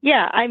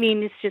 Yeah, I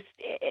mean, it's just,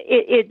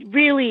 I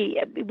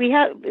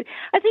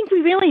think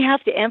we really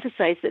have to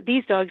emphasize that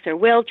these dogs are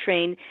well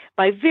trained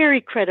by very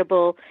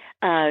credible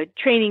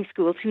training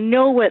schools who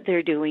know what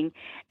they're doing.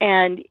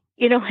 And,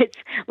 it's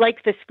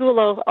like the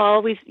school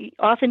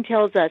often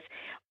tells us,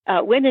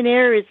 when an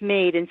error is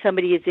made and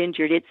somebody is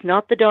injured, it's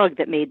not the dog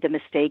that made the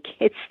mistake.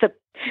 It's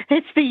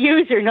the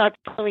user not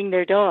following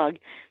their dog.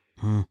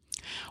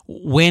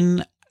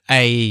 When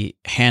a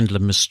handler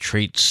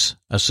mistreats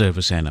a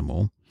service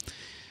animal,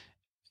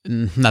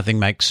 nothing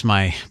makes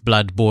my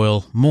blood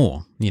boil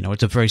more.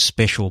 It's a very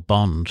special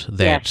bond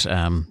that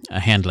a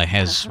handler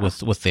has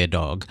with their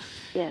dog.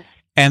 Yes.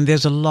 And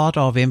there's a lot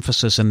of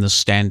emphasis in the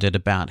standard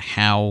about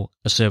how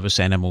a service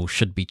animal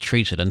should be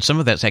treated. And some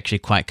of that's actually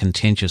quite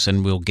contentious,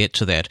 and we'll get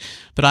to that.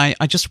 But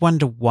I just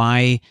wonder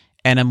why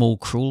animal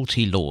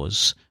cruelty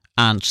laws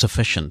aren't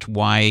sufficient,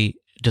 why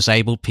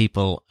disabled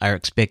people are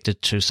expected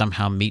to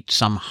somehow meet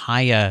some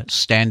higher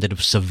standard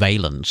of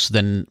surveillance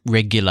than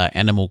regular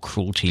animal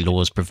cruelty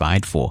laws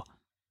provide for.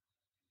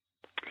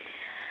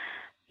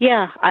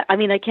 Yeah, I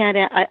mean, I can't.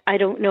 I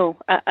don't know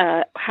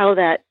how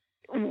that,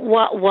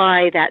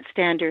 why that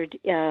standard,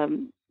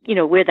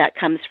 where that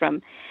comes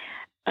from.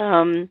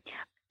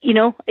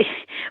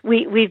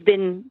 We've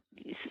been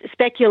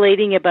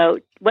speculating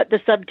about what the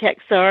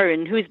subtexts are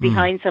and who's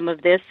behind some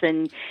of this,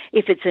 and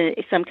if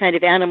it's some kind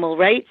of animal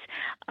rights.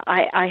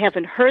 I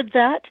haven't heard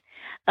that,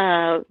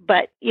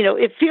 but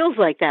it feels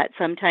like that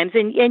sometimes.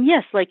 And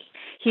yes, like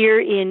here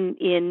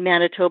in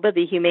Manitoba,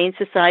 the Humane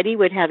Society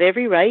would have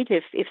every right,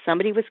 if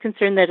somebody was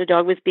concerned that a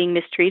dog was being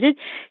mistreated,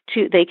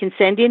 they can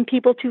send in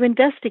people to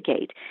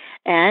investigate.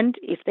 And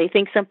if they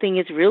think something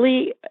is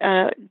really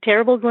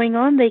terrible going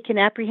on, they can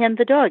apprehend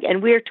the dog.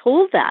 And we're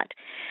told that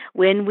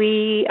when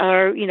we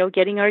are,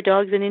 getting our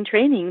dogs and in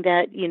training,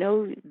 that,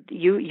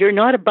 you're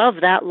not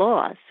above that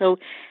law. So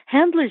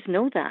handlers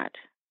know that.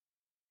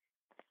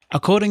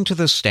 According to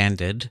the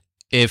standard,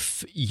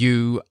 if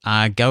you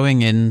are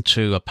going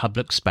into a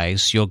public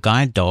space, your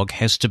guide dog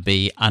has to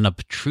be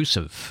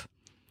unobtrusive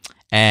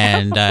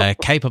and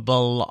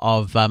capable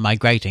of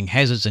migrating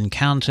hazards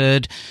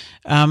encountered.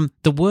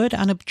 The word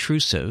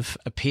unobtrusive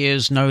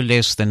appears no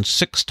less than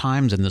 6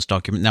 times in this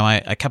document. Now,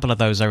 a couple of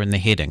those are in the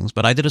headings,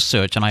 but I did a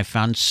search and I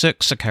found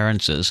 6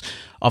 occurrences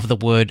of the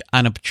word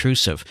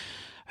unobtrusive.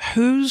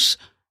 Whose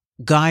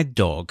guide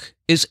dog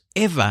is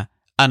ever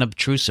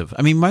unobtrusive?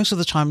 I mean, most of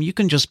the time you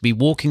can just be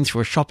walking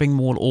through a shopping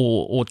mall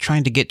or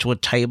trying to get to a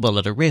table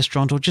at a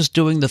restaurant or just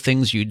doing the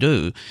things you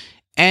do.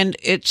 And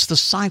it's the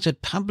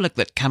sighted public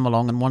that come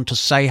along and want to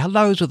say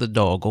hello to the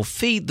dog or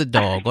feed the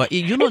dog. Or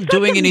you're not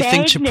doing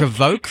anything to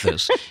provoke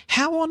this.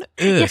 How on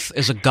earth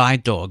is a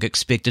guide dog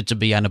expected to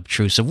be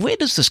unobtrusive? Where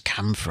does this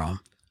come from?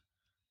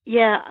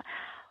 Yeah.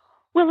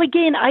 Well,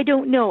 again, I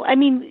don't know. I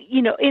mean,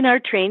 in our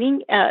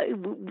training,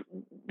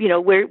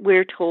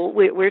 we're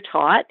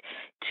taught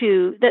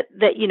to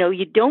that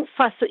you don't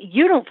fuss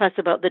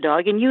about the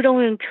dog, and you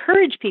don't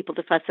encourage people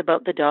to fuss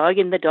about the dog,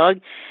 and the dog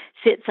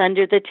sits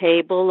under the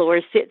table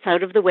or sits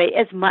out of the way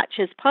as much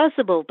as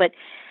possible. But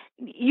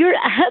you're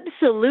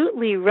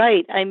absolutely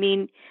right. I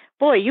mean,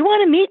 boy, you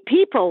want to meet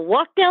people,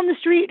 walk down the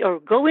street or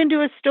go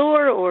into a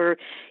store or,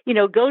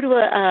 go to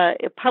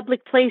a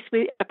public place,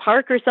 a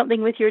park or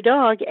something with your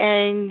dog,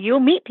 and you'll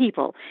meet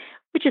people,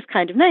 which is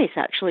kind of nice,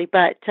 actually.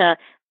 But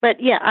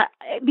yeah,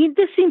 I mean,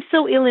 this seems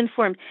so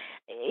ill-informed.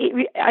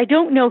 I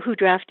don't know who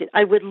drafted.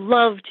 I would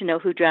love to know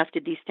who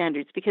drafted these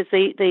standards, because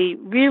they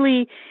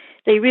really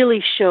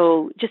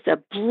show just a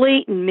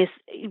blatant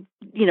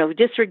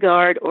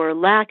disregard or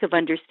lack of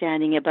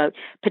understanding about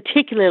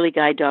particularly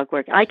guide dog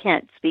work. I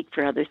can't speak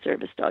for other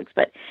service dogs,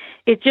 but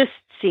it just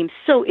seems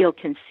so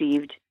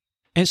ill-conceived.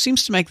 It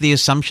seems to make the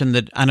assumption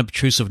that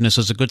unobtrusiveness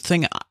is a good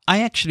thing.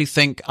 I actually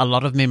think a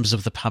lot of members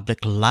of the public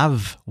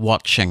love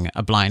watching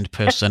a blind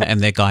person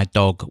and their guide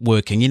dog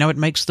working. It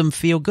makes them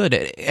feel good.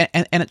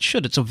 And it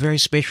should. It's a very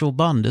special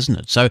bond, isn't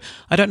it? So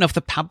I don't know if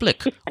the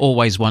public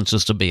always wants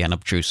us to be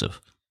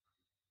unobtrusive.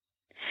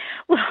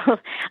 Well,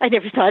 I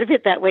never thought of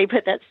it that way,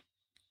 but that's...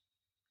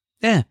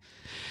 Yeah.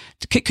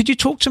 Could you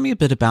talk to me a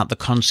bit about the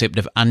concept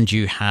of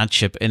undue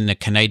hardship in the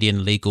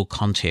Canadian legal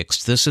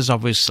context? This is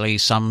obviously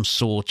some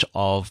sort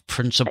of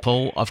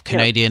principle of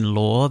Canadian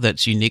law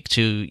that's unique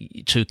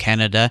to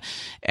Canada,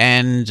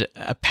 and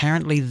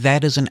apparently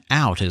that is an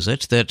out, is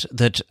it?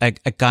 That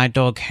a guide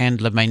dog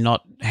handler may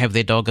not have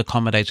their dog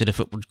accommodated if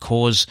it would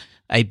cause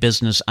a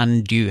business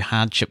undue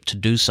hardship to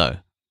do so.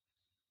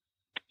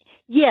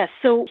 Yes.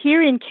 So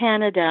here in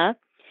Canada,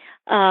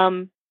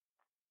 a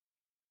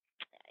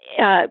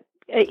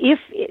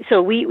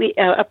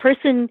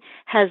person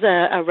has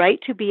a right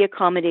to be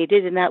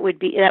accommodated, and that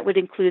would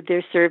include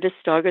their service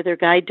dog or their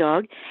guide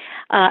dog,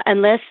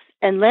 unless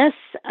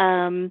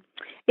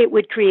it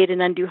would create an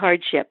undue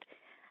hardship.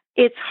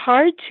 It's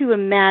hard to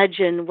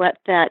imagine what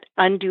that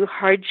undue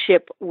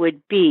hardship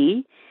would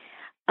be.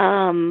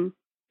 Some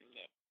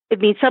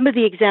of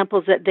the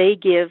examples that they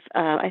give,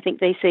 I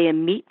think they say a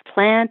meat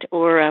plant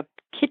or a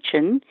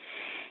kitchen.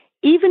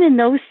 Even in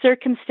those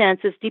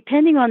circumstances,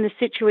 depending on the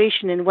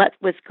situation and what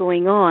was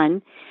going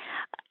on,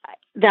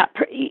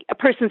 a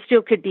person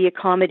still could be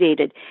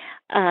accommodated.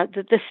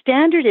 The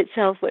standard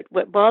itself,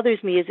 what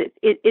bothers me is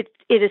it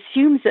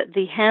assumes that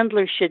the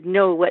handler should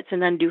know what's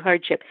an undue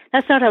hardship.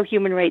 That's not how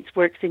human rights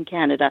works in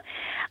Canada.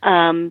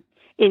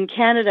 In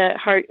Canada,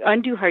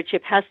 undue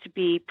hardship has to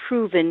be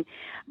proven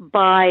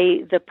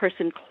by the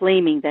person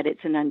claiming that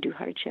it's an undue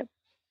hardship.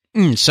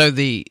 So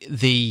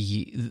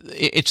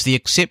it's the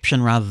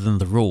exception rather than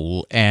the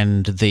rule,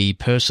 and the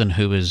person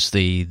who is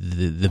the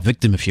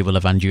victim, if you will,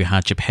 of undue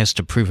hardship has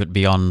to prove it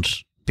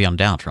beyond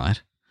doubt, right?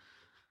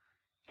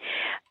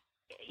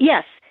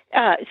 Yes.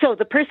 So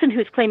the person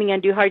who's claiming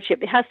undue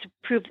hardship, it has to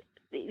prove.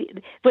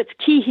 What's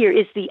key here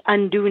is the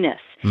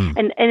undueness,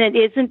 and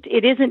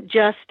it isn't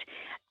just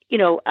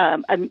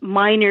a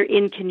minor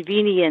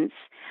inconvenience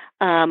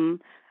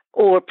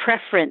or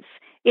preference.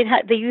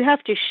 You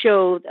have to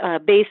show,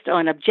 based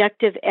on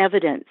objective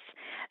evidence,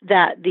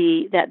 that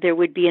there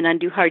would be an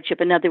undue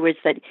hardship. In other words,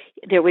 that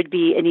there would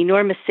be an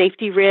enormous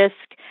safety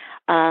risk,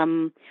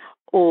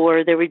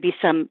 or there would be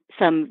some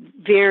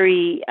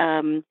very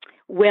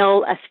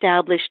well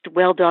established,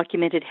 well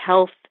documented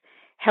health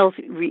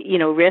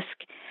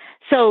risk.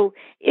 So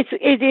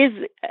it is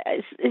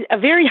a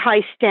very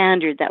high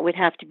standard that would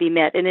have to be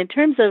met. And in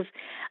terms of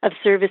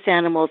service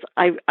animals,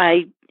 I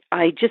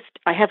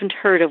haven't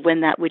heard of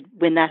when that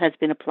has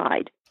been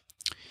applied.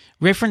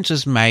 Reference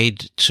is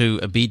made to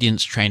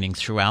obedience training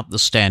throughout the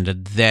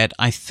standard that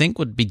I think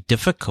would be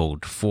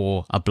difficult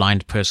for a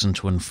blind person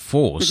to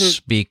enforce,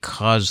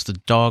 because the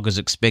dog is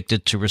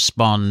expected to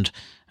respond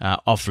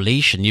off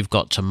leash, and you've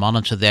got to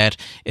monitor that.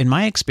 In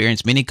my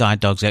experience, many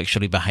guide dogs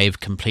actually behave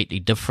completely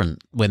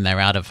different when they're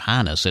out of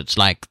harness. It's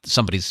like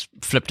somebody's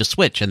flipped a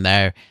switch and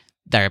they're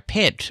a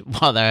pet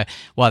while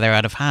they're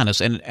out of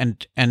harness,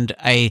 and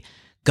a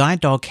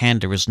guide dog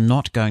handler is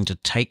not going to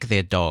take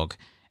their dog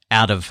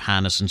out of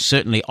harness and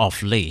certainly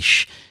off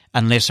leash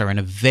unless they're in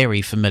a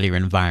very familiar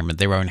environment,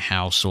 their own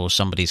house or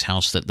somebody's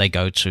house that they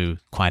go to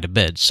quite a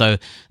bit. So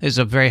there's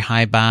a very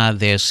high bar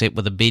there set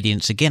with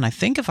obedience. Again, I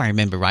think if I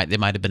remember right, there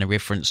might have been a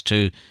reference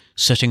to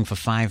sitting for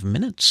 5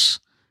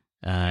 minutes.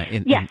 That's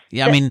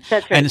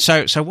right. And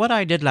so what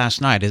I did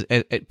last night is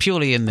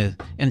purely in the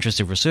interest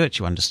of research,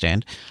 you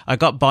understand. I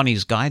got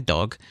Bonnie's guide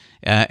dog,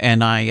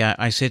 and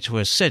I said to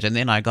her sit, and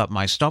then I got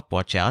my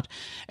stopwatch out,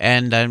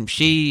 and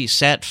she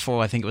sat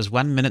for I think it was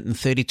 1 minute and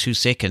 32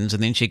 seconds,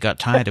 and then she got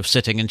tired of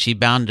sitting and she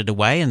bounded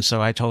away, and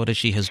so I told her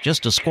she has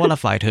just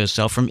disqualified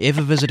herself from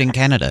ever visiting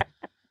Canada.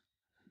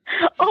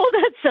 Oh,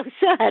 that's so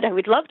sad. I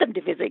would love them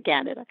to visit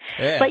Canada.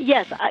 Yeah. But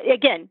yes,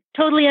 again,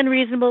 totally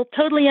unreasonable,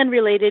 totally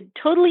unrelated,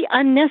 totally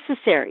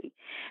unnecessary.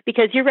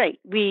 Because you're right,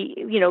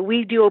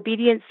 we do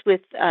obedience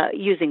with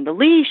using the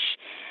leash,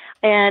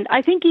 and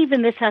I think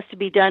even this has to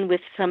be done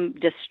with some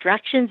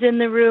distractions in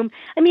the room.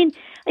 I mean,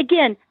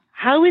 again,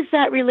 how is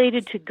that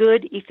related to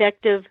good,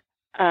 effective,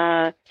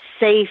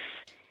 safe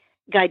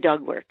guide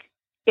dog work?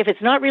 If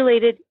it's not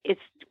related,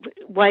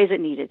 why is it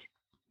needed?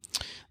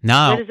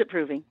 Now, What is it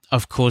proving?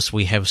 of course,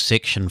 we have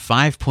section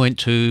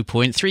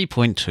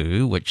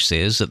 5.2.3.2, which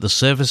says that the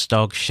service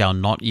dog shall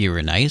not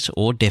urinate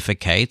or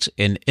defecate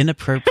in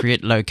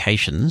inappropriate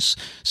locations,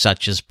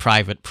 such as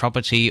private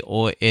property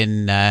or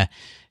in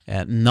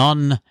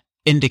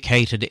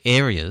non-indicated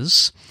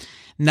areas.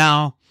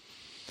 Now,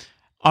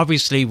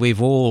 obviously,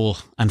 we've all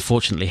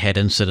unfortunately had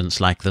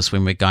incidents like this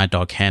when we're guide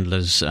dog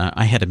handlers.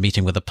 I had a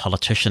meeting with a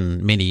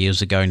politician many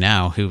years ago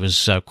now who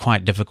was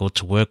quite difficult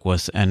to work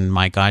with, and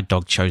my guide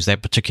dog chose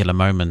that particular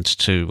moment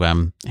to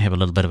have a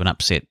little bit of an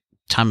upset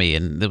tummy,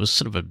 and there was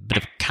sort of a bit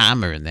of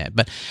karma in that.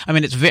 But, I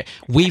mean,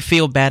 we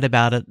feel bad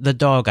about it. The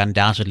dog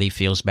undoubtedly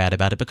feels bad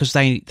about it because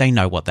they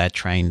know what they're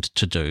trained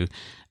to do.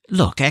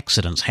 Look,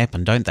 accidents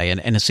happen, don't they?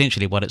 And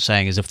essentially what it's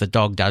saying is if the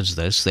dog does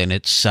this, then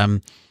it's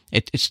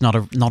not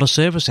a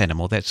service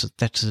animal.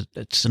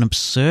 It's an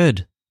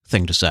absurd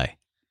thing to say.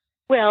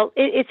 Well,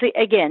 it's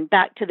again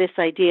back to this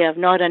idea of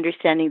not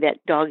understanding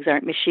that dogs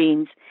aren't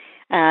machines,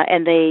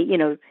 and they,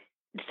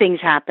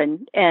 things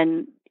happen,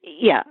 and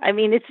yeah, I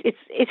mean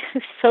it's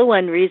so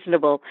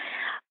unreasonable,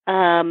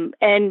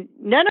 and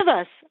none of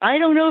us, I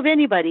don't know of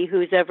anybody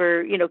who's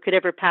ever could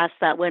ever pass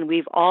that one.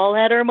 We've all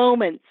had our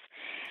moments.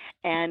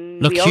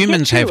 And look,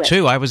 humans have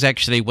too. I was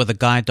actually with a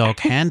guide dog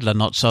handler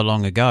not so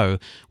long ago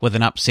with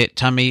an upset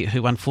tummy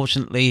who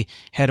unfortunately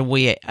had a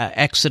wee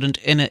accident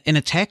in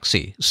a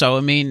taxi. So, I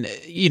mean,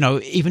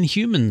 even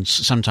humans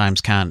sometimes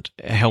can't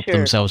help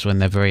themselves when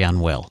they're very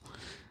unwell.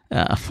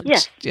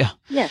 Yes. Yeah.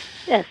 Yes,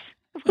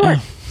 of course.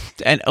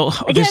 And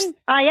again,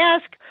 I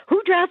ask,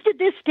 who drafted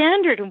this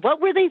standard and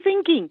what were they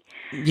thinking?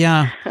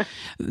 Yeah.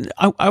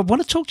 I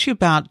want to talk to you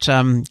about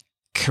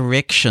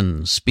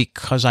corrections,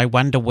 because I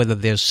wonder whether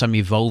there's some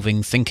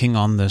evolving thinking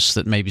on this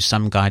that maybe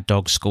some guide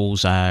dog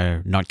schools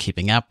are not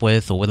keeping up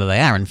with, or whether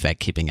they are in fact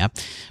keeping up.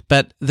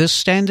 But this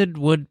standard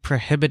would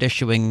prohibit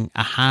issuing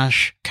a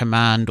harsh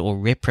command or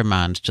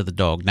reprimand to the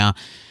dog. Now,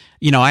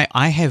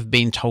 I have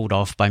been told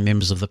off by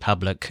members of the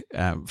public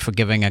for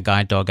giving a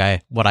guide dog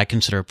what I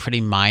consider a pretty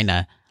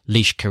minor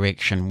leash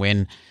correction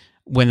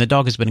when the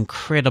dog has been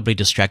incredibly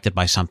distracted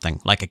by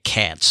something, like a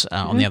cat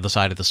on the other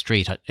side of the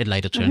street, it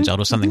later turns out,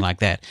 or something like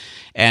that.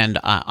 And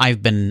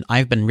I've been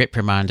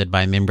reprimanded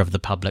by a member of the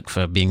public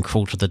for being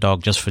cruel to the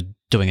dog just for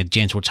doing a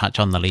gentle touch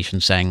on the leash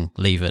and saying,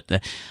 leave it.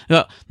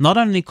 Not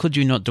only could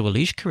you not do a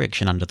leash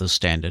correction under this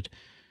standard,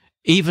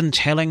 even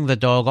telling the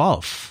dog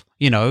off,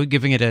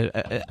 giving it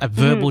a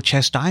verbal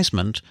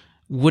chastisement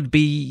would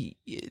be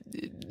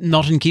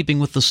not in keeping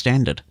with the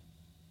standard.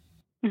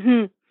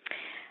 Mm-hmm.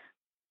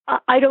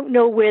 I don't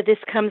know where this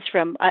comes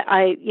from.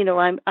 I'm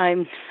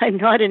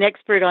not an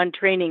expert on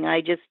training.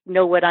 I just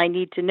know what I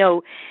need to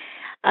know.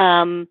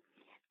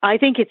 I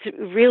think it's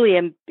really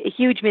a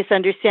huge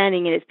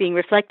misunderstanding, and it's being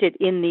reflected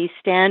in these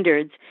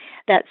standards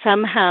that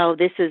somehow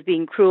this is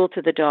being cruel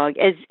to the dog.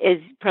 As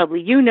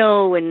probably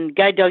and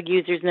guide dog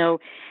users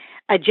know,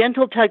 a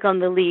gentle tug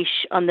on the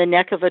leash on the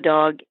neck of a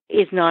dog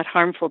is not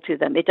harmful to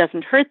them. It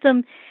doesn't hurt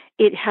them.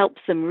 It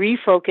helps them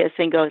refocus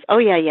and goes, oh,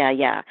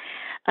 yeah.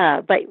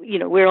 But,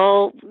 we're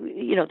all,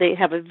 they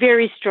have a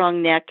very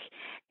strong neck,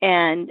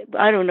 and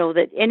I don't know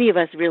that any of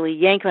us really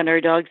yank on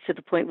our dogs to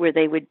the point where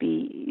they would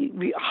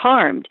be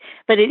harmed.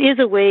 But it is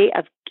a way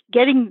of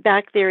getting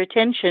back their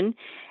attention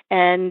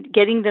and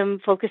getting them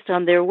focused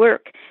on their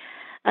work.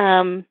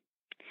 So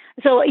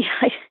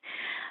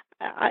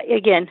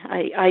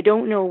I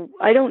don't know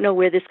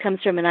where this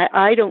comes from, and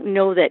I don't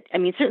know that. I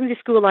mean, certainly the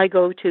school I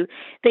go to,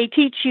 they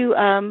teach you,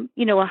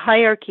 a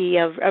hierarchy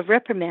of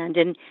reprimand,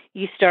 and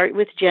you start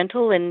with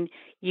gentle, and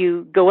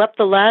you go up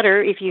the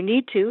ladder if you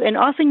need to, and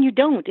often you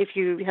don't. If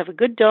you have a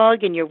good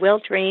dog and you're well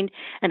trained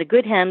and a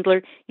good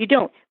handler, you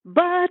don't.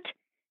 But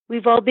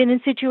we've all been in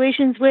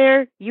situations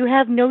where you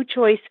have no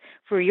choice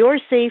for your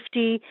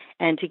safety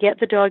and to get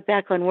the dog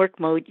back on work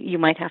mode. You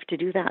might have to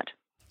do that.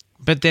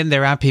 But then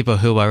there are people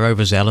who are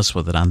overzealous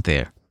with it, aren't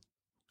there?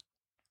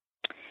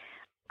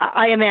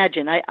 I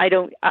imagine. I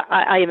don't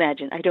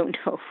imagine. I don't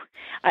know.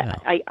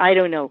 I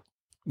don't know.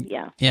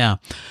 Yeah. Yeah.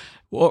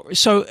 Well,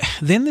 so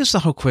then there's the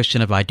whole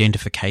question of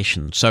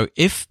identification. So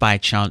if by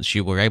chance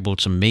you were able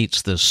to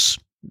meet this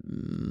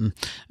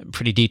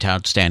pretty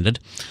detailed standard,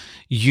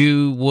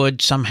 you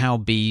would somehow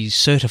be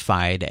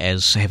certified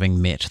as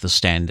having met the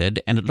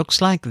standard, and it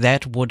looks like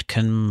that would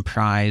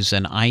comprise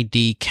an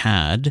ID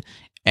card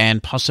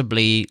and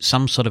possibly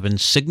some sort of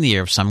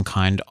insignia of some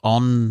kind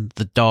on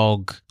the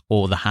dog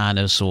or the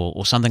harness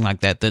or something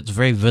like that that's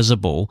very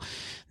visible.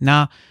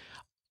 Now,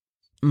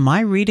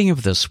 my reading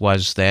of this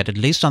was that, at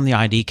least on the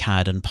ID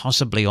card and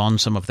possibly on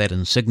some of that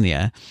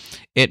insignia,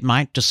 it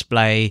might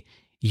display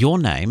your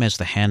name as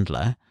the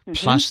handler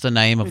plus the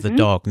name of the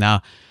dog.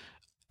 Now,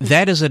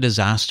 that is a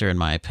disaster, in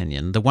my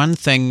opinion. The one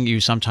thing you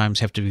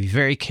sometimes have to be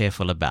very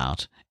careful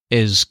about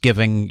is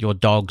giving your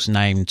dog's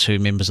name to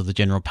members of the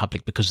general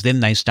public, because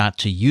then they start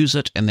to use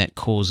it, and that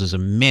causes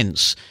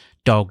immense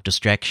dog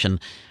distraction.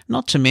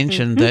 Not to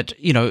mention that,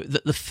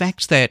 the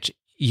fact that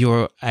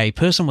you're a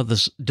person with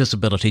this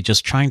disability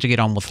just trying to get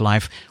on with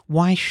life,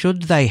 why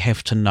should they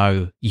have to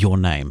know your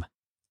name?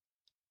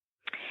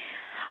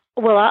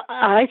 Well,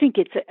 I think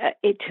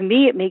to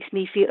me, it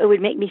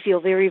would make me feel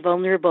very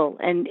vulnerable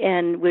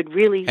and would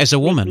really As a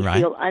make woman, me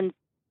right? feel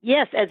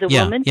yes, as a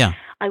Yeah, woman, yeah.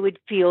 I would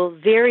feel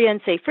very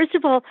unsafe. First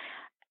of all,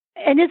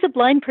 and as a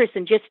blind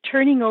person, just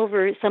turning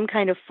over some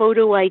kind of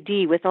photo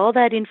ID with all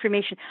that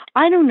information,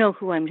 I don't know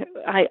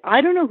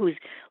I don't know who's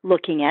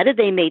looking at it.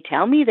 They may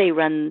tell me they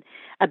run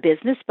a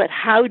business, but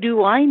how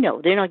do I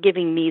know? They're not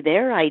giving me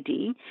their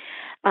ID.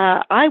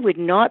 I would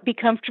not be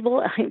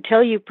comfortable. I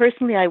tell you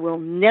personally, I will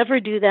never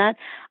do that.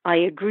 I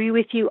agree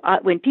with you.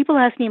 When people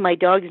ask me my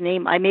dog's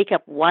name, I make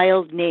up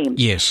wild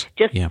names. Yes.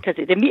 Just yeah. because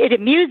it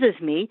amuses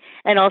me,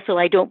 and also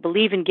I don't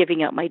believe in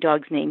giving out my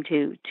dog's name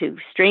to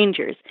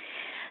strangers.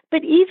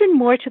 But even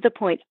more to the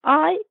point,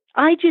 I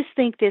just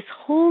think this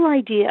whole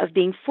idea of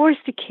being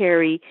forced to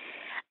carry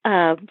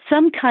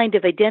some kind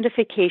of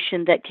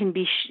identification that can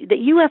be that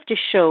you have to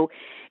show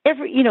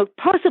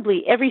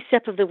possibly every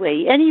step of the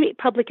way, any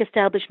public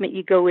establishment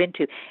you go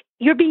into,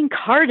 you're being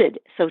carded,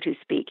 so to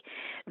speak.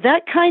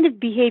 That kind of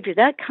behavior,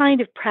 that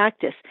kind of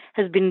practice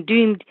has been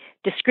deemed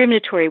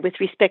discriminatory with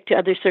respect to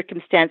other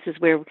circumstances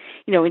where,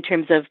 in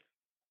terms of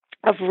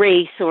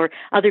race or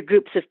other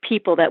groups of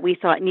people that we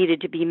thought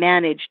needed to be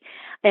managed.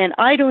 And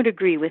I don't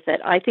agree with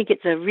it. I think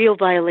it's a real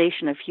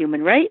violation of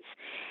human rights.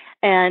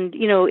 And,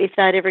 if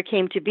that ever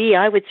came to be,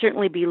 I would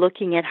certainly be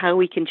looking at how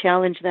we can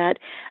challenge that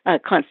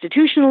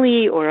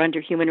constitutionally or under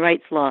human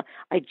rights law.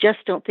 I just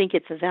don't think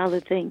it's a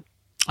valid thing.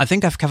 I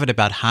think I've covered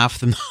about half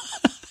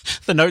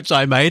the notes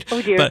I made.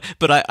 Oh dear.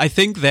 But I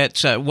think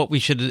that what we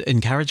should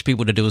encourage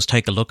people to do is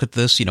take a look at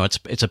this.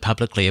 It's a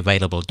publicly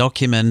available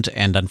document,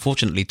 and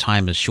unfortunately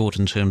time is short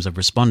in terms of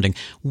responding.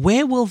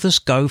 Where will this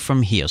go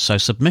from here? So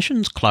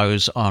submissions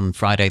close on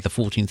Friday the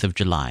 14th of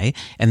July,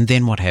 and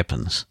then what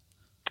happens?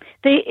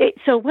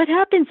 So what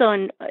happens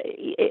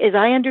as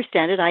I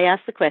understand it, I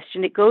asked the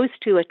question, it goes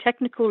to a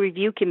technical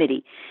review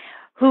committee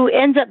who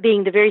ends up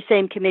being the very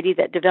same committee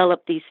that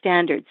developed these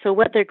standards. So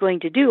what they're going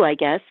to do, I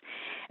guess,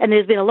 and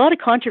there's been a lot of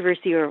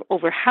controversy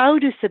over how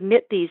to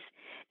submit these,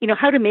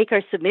 how to make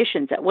our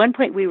submissions. At one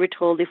point we were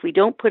told if we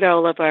don't put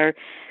all of our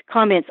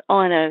comments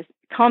on a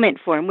comment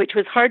form, which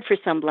was hard for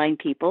some blind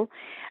people,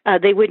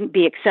 they wouldn't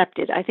be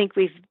accepted. I think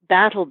we've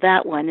battled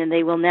that one, and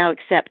they will now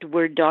accept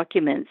Word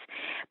documents.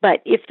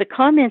 But if the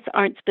comments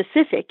aren't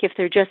specific, if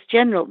they're just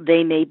general,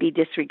 they may be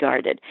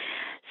disregarded.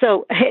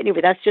 So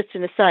anyway, that's just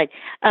an aside.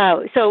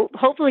 So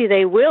hopefully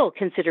they will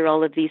consider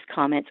all of these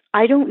comments.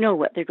 I don't know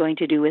what they're going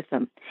to do with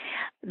them.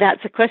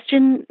 That's a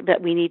question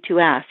that we need to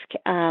ask.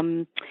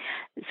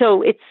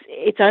 So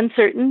it's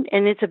uncertain,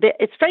 and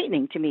it's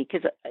frightening to me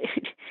because,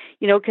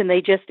 can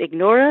they just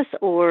ignore us?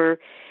 Or,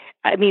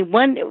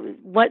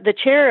 what the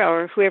chair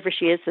or whoever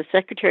she is, the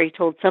secretary,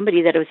 told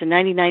somebody that it was a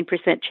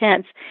 99%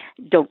 chance.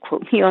 Don't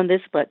quote me on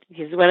this, but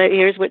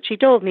here's what she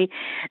told me,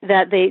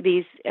 that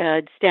these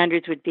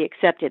standards would be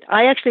accepted.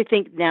 I actually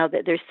think now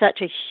that there's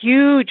such a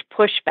huge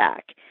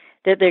pushback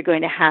that they're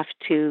going to have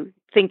to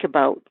think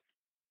about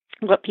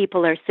what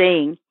people are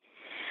saying.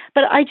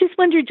 But I just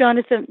wonder,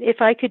 Jonathan,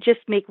 if I could just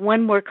make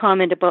one more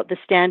comment about the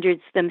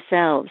standards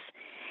themselves,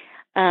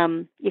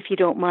 if you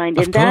don't mind.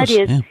 Of course, that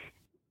is,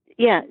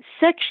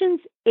 sections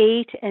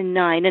 8 and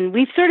 9, and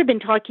we've sort of been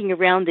talking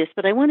around this,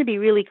 but I want to be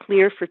really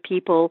clear for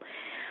people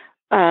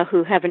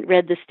who haven't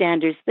read the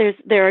standards.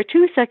 There are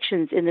two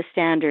sections in the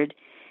standard.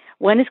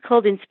 One is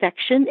called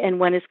inspection, and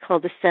one is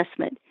called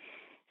assessment.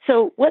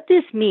 So what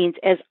this means,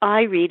 as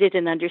I read it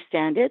and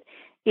understand it,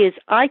 is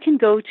I can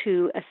go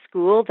to a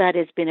school that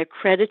has been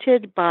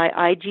accredited by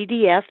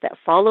IGDF, that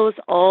follows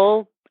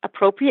all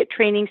appropriate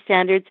training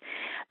standards,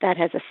 that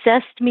has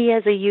assessed me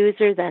as a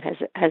user, that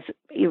has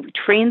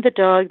trained the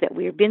dog, that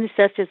we've been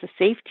assessed as a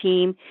safe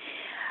team.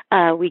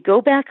 We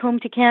go back home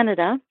to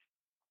Canada,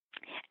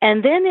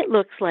 and then it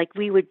looks like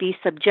we would be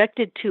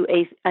subjected to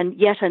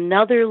yet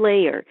another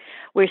layer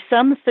where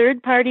some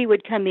third party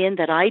would come in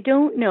that I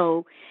don't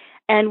know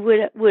and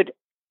would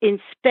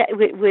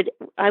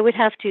I would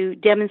have to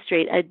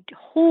demonstrate a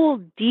whole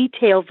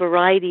detailed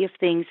variety of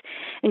things,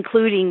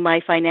 including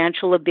my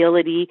financial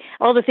ability,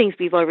 all the things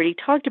we've already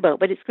talked about.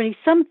 But it's going to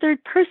be some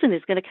third person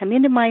is going to come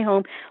into my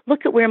home,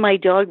 look at where my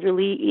dog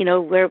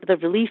where the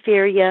relief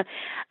area,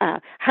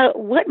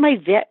 where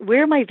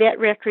my vet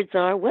records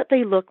are, what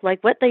they look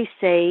like, what they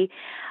say,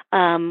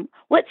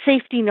 what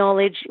safety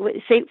knowledge,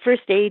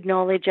 first aid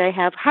knowledge I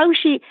have, how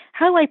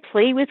I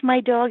play with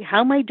my dog,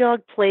 how my dog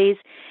plays.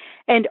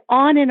 And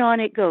on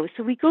it goes.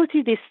 So we go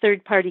through this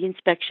third-party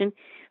inspection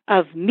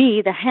of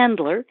me, the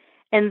handler,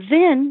 and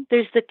then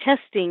there's the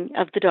testing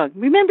of the dog.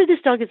 Remember,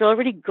 this dog has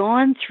already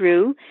gone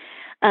through,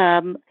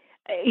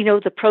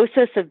 the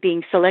process of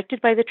being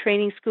selected by the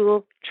training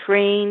school,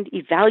 trained,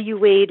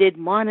 evaluated,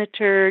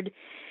 monitored,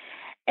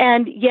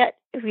 and yet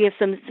we have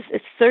some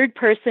third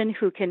person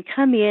who is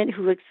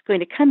going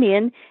to come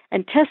in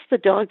and test the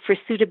dog for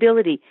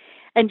suitability.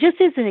 And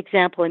just as an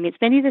example, it's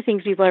many of the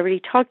things we've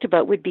already talked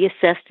about would be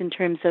assessed in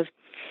terms of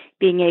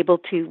being able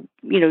to,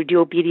 do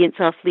obedience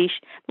off leash.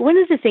 But one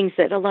of the things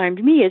that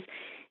alarmed me is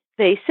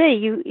they say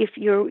you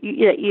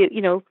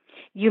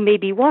may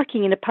be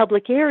walking in a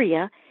public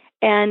area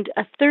and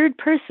a third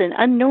person,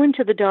 unknown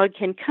to the dog,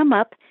 can come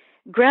up,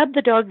 grab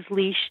the dog's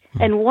leash,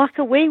 and walk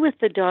away with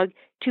the dog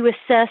to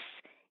assess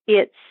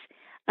its,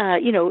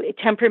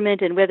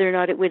 temperament and whether or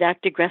not it would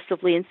act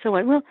aggressively and so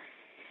on. Well,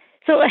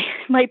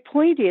 my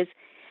point is,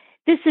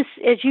 this is,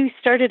 as you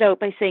started out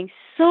by saying,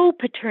 so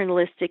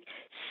paternalistic,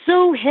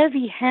 so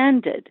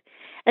heavy-handed,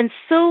 and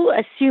so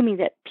assuming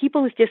that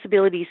people with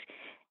disabilities,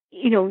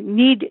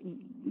 need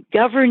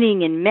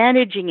governing and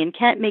managing and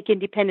can't make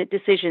independent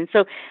decisions.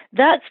 So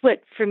that's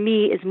what, for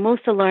me, is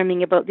most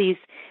alarming about these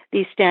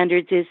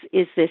standards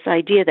is this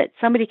idea that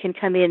somebody can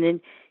come in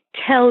and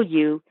tell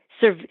you,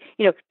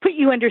 put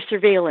you under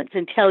surveillance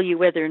and tell you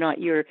whether or not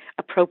you're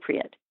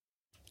appropriate.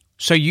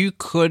 So you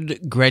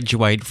could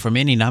graduate from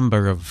any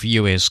number of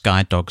US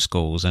guide dog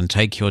schools and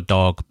take your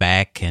dog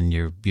back, and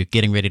you're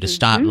getting ready to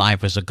start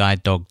life as a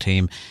guide dog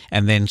team,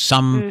 and then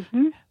some,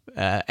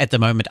 at the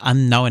moment,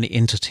 unknown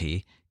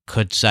entity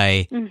could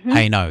say,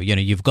 hey, no,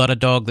 you've got a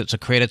dog that's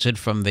accredited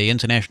from the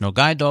International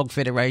Guide Dog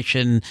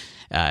Federation,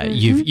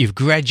 you've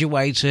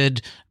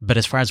graduated, but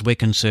as far as we're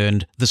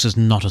concerned, this is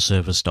not a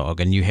service dog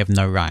and you have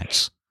no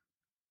rights.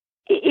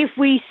 If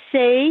we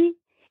say,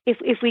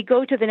 if we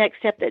go to the next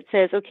step that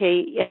says,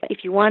 okay,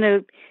 if you want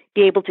to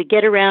be able to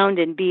get around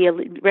and be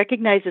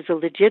recognized as a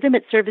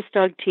legitimate service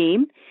dog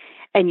team,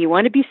 and you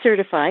want to be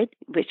certified,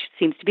 which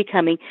seems to be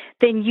coming,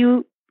 then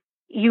you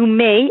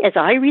may, as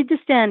I read the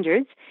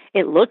standards,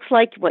 it looks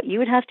like what you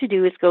would have to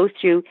do is go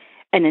through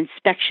an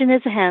inspection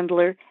as a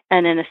handler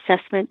and an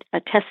assessment,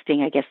 a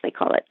testing, I guess they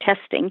call it,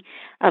 testing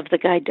of the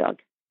guide dog.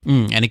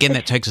 And again,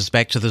 that takes us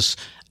back to this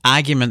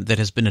argument that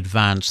has been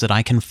advanced that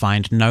I can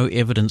find no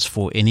evidence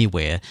for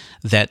anywhere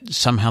that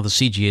somehow the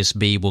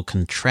CGSB will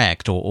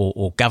contract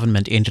or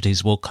government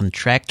entities will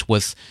contract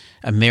with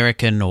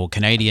American or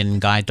Canadian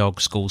guide dog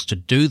schools to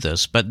do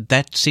this, but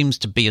that seems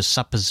to be a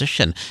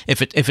supposition.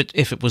 If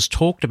it was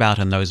talked about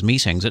in those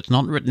meetings, it's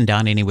not written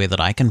down anywhere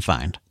that I can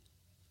find.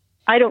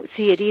 I don't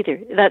see it either.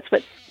 That's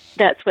what's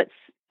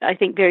I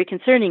think very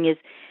concerning is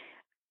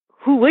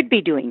who would be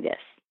doing this?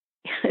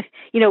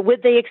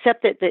 Would they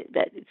accept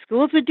that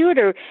schools would do it?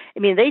 Or,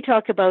 they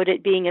talk about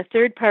it being a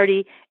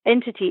third-party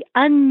entity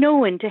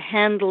unknown to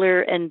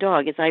handler and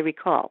dog, as I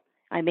recall.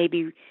 I may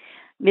be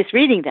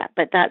misreading that,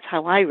 but that's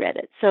how I read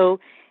it. So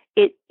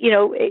it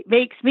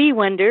makes me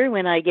wonder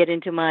when I get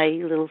into my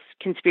little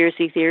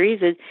conspiracy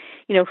theories is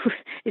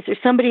there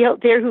somebody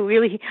out there who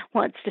really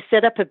wants to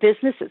set up a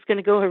business that's going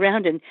to go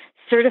around and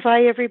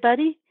certify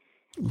everybody?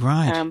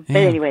 Right. But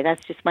anyway,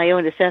 that's just my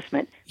own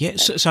assessment. Yeah.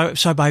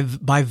 So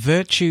by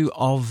virtue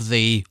of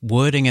the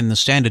wording in the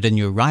standard, and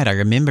you're right, I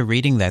remember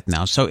reading that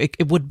now. So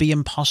it would be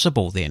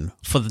impossible then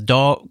for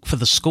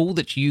the school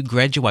that you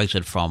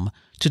graduated from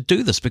to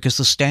do this because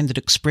the standard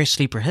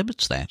expressly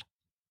prohibits that.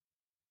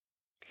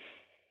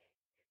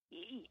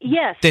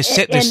 Yes.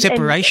 There's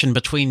separation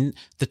between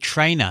the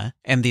trainer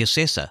and the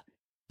assessor.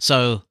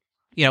 So,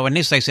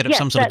 unless they set up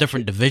some sort of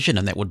different division,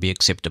 and that would be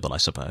acceptable, I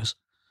suppose.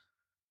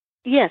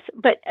 Yes,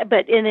 but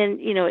and then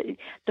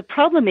the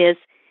problem is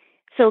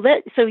so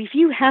if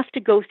you have to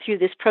go through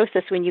this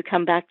process when you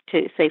come back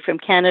to say from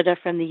Canada,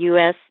 from the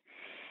US,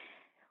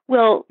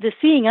 well, the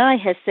Seeing Eye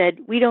has said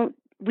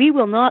we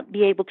will not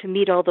be able to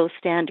meet all those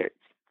standards.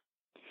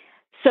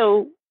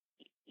 So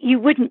you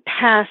wouldn't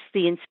pass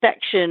the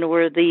inspection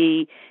or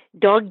the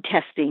dog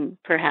testing,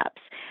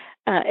 perhaps,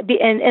 and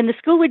the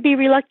school would be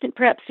reluctant,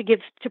 perhaps,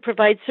 to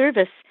provide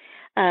service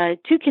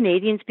to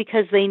Canadians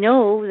because they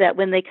know that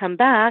when they come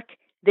back,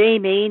 they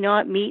may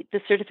not meet the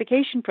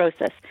certification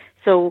process.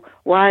 So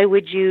why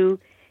would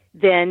you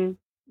then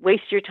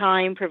waste your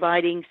time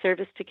providing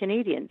service to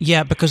Canadians?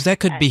 Yeah, because that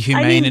could be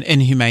humane and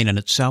inhumane in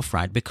itself,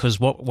 right? Because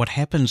what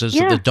happens is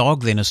that the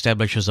dog then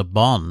establishes a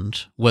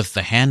bond with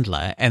the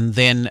handler, and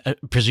then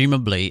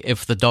presumably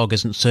if the dog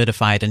isn't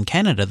certified in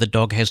Canada, the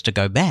dog has to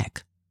go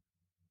back.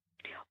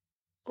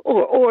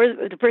 Or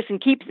the person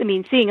keeps,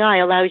 Seeing Eye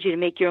allows you to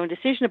make your own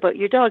decision about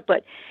your dog,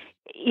 but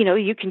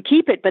you can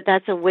keep it, but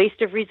that's a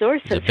waste of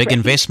resources. It's a big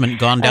investment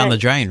gone down the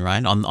drain,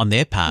 right, on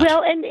their part.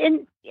 Well, and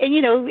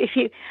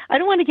I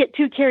don't want to get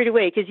too carried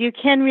away because you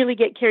can really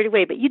get carried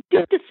away, but you do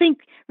have to think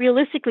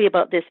realistically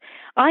about this.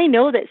 I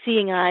know that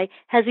Seeing Eye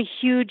has a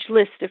huge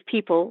list of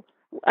people.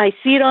 I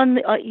see it on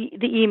the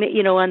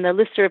email, on the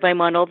listserv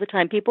I'm on all the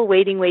time. People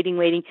waiting,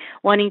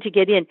 wanting to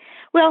get in.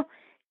 Well,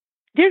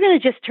 they're going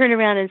to just turn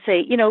around and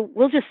say,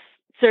 we'll just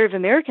serve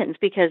Americans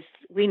because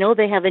we know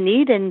they have a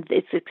need and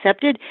it's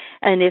accepted.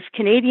 And if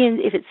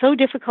it's so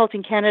difficult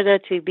in Canada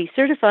to be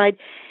certified,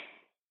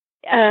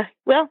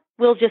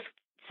 we'll just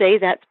say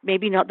that's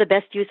maybe not the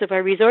best use of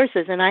our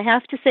resources. And I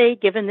have to say,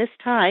 given this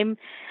time,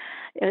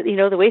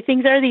 the way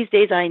things are these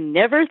days, I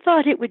never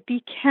thought it would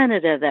be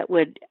Canada that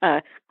would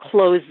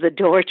close the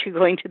door to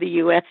going to the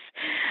U.S.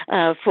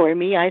 For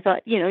me. I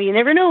thought, you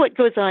never know what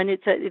goes on.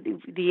 It's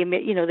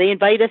they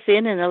invite us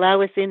in and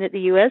allow us in at the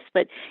U.S.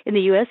 But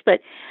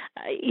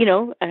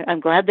I'm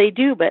glad they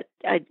do. But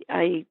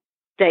I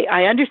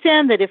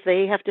understand that if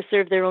they have to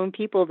serve their own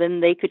people, then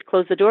they could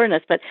close the door on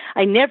us. But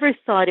I never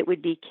thought it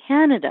would be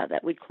Canada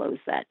that would close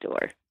that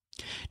door.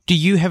 Do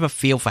you have a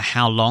feel for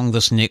how long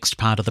this next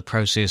part of the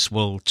process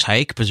will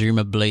take?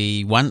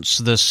 Presumably, once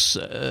this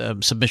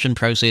submission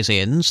process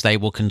ends, they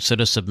will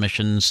consider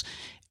submissions,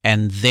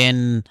 and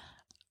then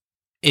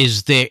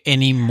is there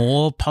any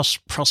more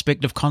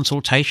prospect of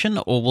consultation,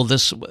 or will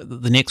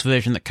the next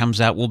version that comes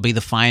out will be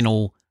the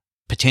final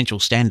potential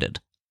standard?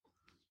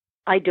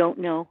 I don't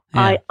know.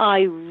 Yeah.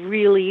 I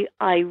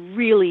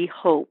really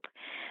hope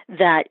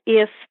that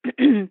if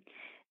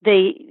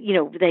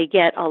they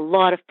get a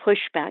lot of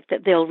pushback,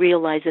 that they'll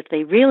realize if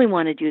they really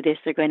want to do this,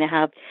 they're going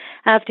to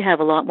have to have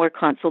a lot more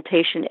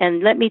consultation.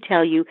 And let me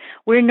tell you,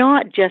 we're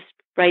not just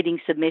writing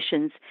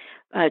submissions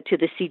to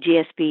the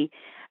CGSB.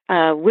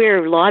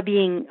 We're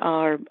lobbying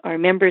our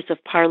members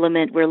of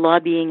parliament. We're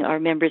lobbying our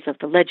members of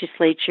the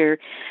legislature.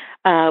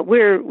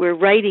 We're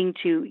writing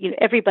to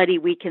everybody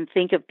we can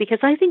think of, because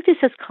I think this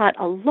has caught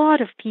a lot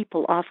of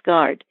people off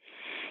guard.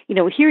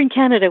 Here in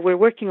Canada, we're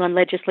working on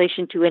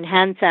legislation to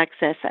enhance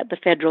access at the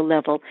federal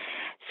level.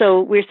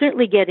 So we're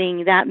certainly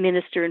getting that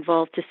minister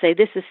involved to say,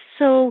 this is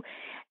so,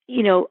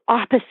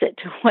 opposite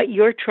to what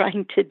you're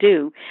trying to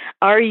do.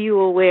 Are you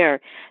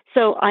aware?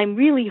 So I'm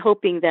really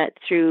hoping that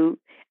through,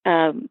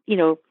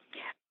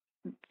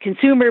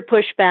 consumer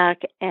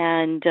pushback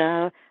and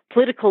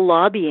political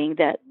lobbying,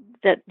 that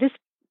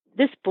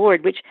this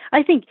board, which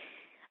I think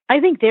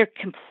they're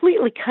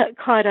completely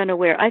caught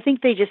unaware. I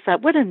think they just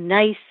thought, what a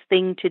nice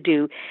thing to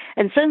do.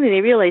 And suddenly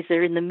they realize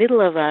they're in the middle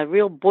of a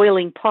real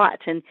boiling pot.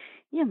 And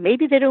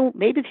maybe they'll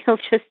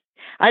just,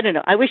 I don't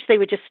know. I wish they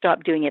would just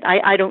stop doing it.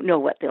 I don't know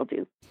what they'll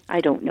do. I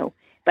don't know.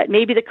 But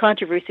maybe the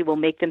controversy will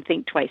make them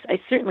think twice.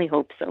 I certainly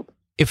hope so.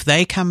 If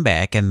they come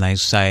back and they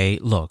say,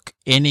 look,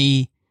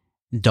 any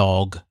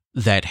dog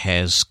that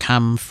has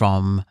come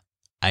from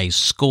a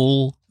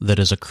school that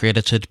is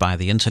accredited by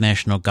the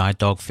International Guide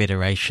Dog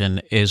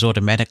Federation is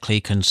automatically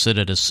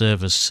considered a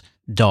service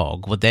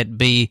dog, would that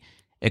be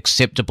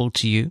acceptable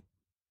to you?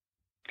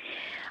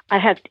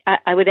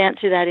 I would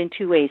answer that in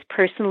two ways.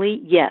 Personally,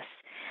 yes.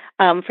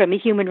 From a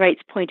human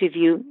rights point of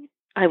view,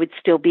 I would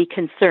still be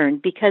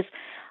concerned, because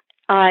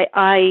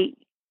I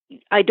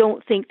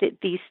don't think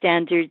that these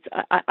standards,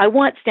 I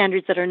want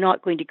standards that are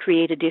not going to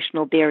create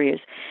additional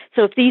barriers.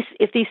 So if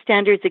these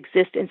standards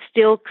exist and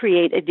still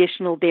create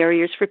additional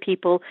barriers for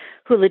people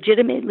who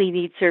legitimately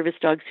need service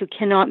dogs, who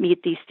cannot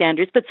meet these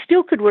standards, but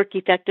still could work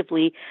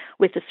effectively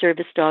with a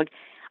service dog,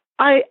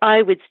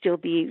 I would still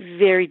be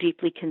very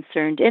deeply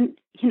concerned. And,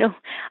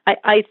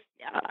 I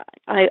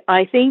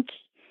think,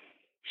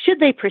 should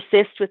they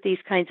persist with these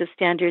kinds of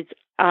standards,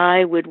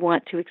 I would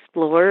want to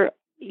explore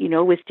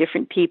with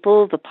different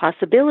people, the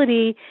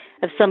possibility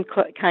of some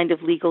kind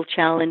of legal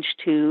challenge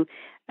to,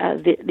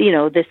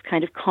 this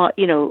kind of,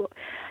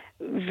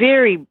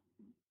 very,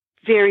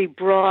 very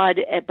broad,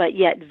 but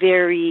yet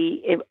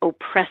very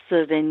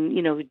oppressive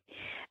and,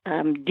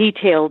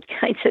 detailed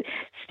kinds of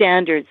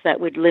standards that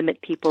would limit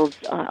people's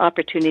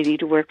opportunity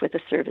to work with a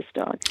service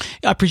dog.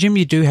 I presume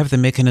you do have the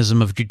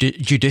mechanism of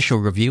judicial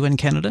review in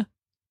Canada?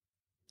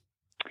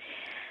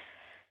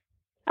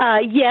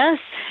 Yes.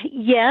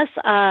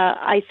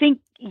 I think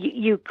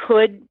you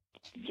could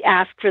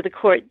ask for the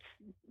courts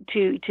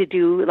to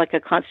do like a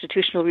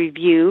constitutional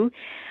review.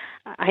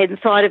 I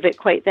hadn't thought of it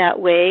quite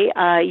that way.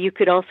 You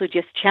could also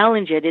just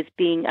challenge it as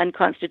being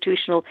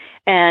unconstitutional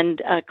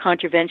and a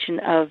contravention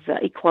of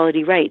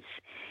equality rights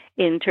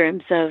in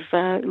terms of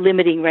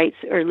limiting rights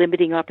or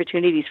limiting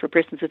opportunities for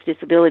persons with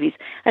disabilities.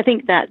 I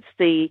think that's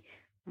the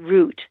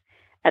route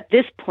at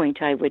this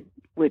point I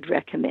would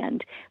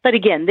recommend. But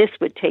again, this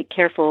would take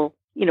careful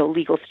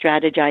legal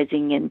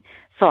strategizing and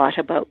thought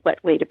about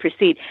what way to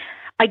proceed.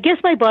 I guess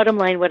my bottom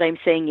line, what I'm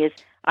saying is,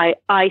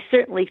 I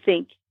certainly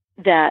think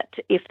that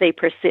if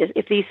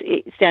these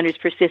standards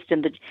persist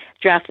in the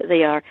draft that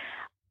they are,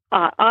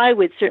 I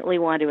would certainly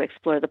want to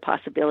explore the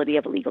possibility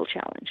of a legal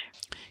challenge.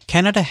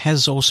 Canada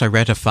has also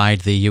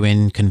ratified the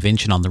UN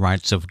Convention on the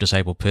Rights of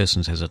Disabled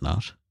Persons, has it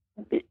not?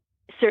 It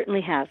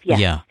certainly have, yes.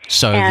 Yeah,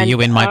 so the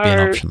UN might be an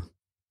option.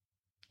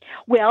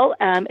 Well,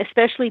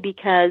 especially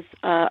because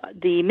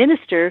the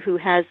minister who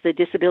has the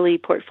disability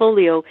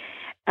portfolio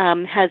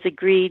has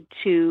agreed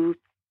to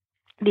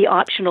the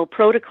optional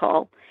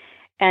protocol,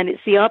 and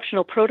it's the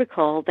optional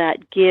protocol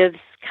that gives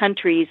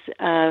countries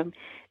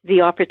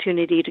the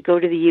opportunity to go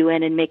to the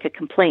UN and make a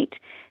complaint.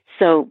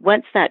 So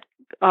once that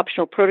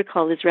optional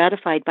protocol is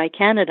ratified by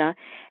Canada,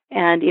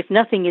 and if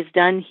nothing is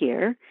done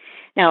here,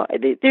 now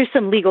there's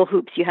some legal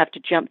hoops you have to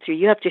jump through.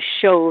 You have to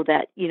show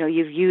that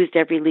you've used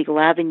every legal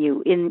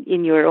avenue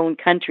in your own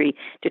country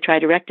to try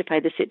to rectify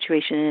the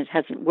situation, and it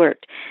hasn't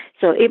worked.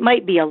 So it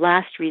might be a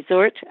last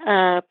resort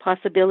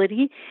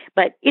possibility,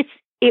 but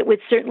it would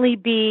certainly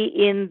be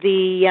in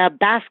the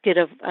basket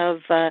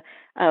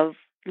of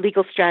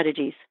legal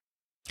strategies.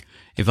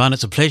 Yvonne,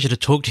 it's a pleasure to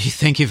talk to you.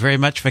 Thank you very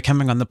much for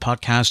coming on the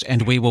podcast,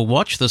 and we will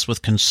watch this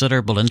with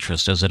considerable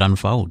interest as it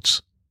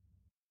unfolds.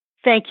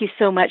 Thank you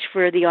so much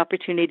for the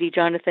opportunity,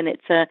 Jonathan. It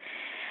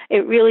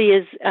really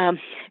is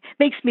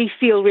makes me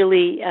feel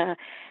really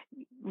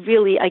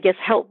really, I guess,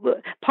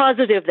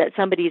 positive that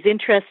somebody's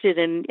interested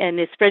and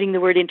is spreading the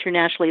word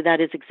internationally, that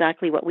is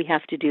exactly what we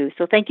have to do.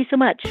 So thank you so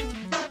much.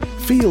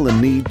 Feel the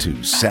need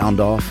to sound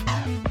off?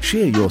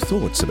 Share your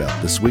thoughts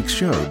about this week's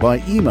show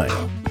by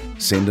email.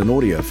 Send an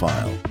audio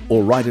file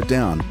or write it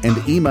down and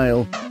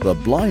email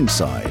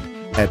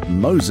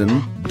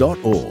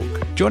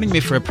theblindside@mosen.org. Joining me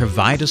for a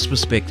provider's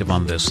perspective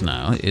on this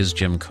now is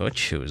Jim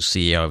Kutch, who is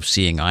CEO of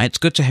Seeing Eye. It's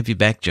good to have you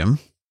back, Jim.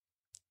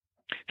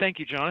 Thank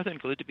you, Jonathan.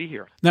 Glad to be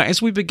here. Now,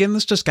 as we begin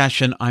this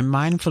discussion, I'm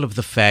mindful of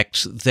the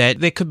fact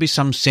that there could be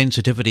some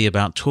sensitivity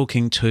about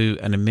talking to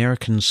an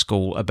American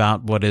school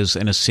about what is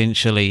an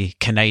essentially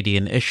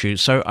Canadian issue.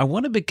 So I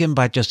want to begin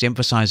by just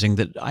emphasizing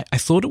that I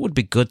thought it would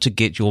be good to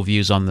get your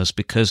views on this,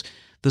 because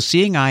the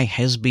Seeing Eye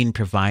has been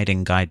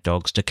providing guide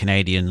dogs to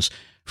Canadians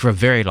for a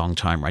very long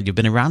time, right? You've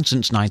been around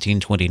since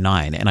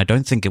 1929, and I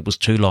don't think it was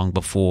too long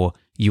before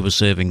you were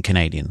serving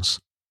Canadians.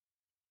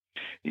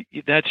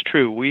 That's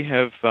true. We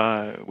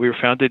were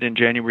founded in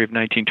January of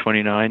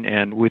 1929,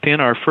 and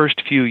within our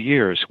first few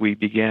years, we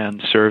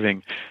began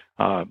serving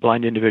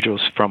blind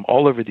individuals from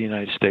all over the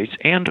United States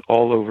and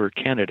all over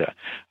Canada,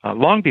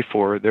 long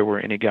before there were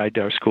any guide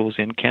dog schools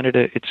in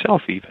Canada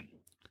itself even.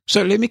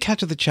 So let me cut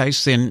to the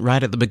chase then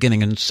right at the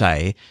beginning and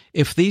say,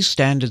 if these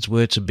standards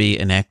were to be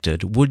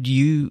enacted, would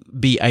you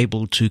be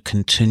able to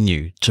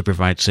continue to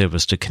provide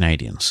service to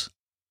Canadians?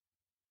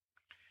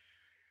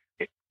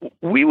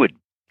 We would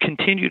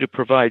continue to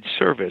provide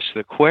service.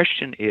 The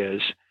question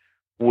is,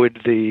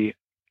 would the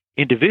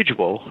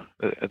individual,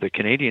 the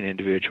Canadian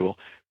individual,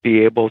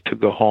 be able to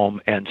go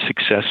home and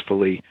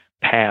successfully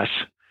pass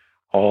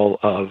all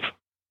of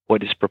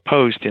what is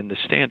proposed in the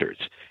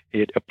standards?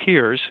 It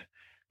appears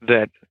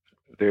that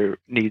there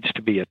needs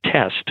to be a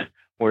test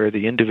where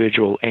the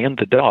individual and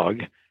the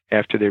dog,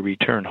 after they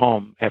return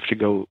home, have to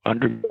go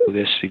undergo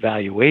this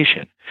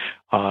evaluation.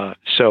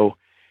 So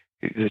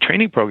the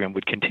training program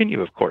would continue,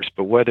 of course,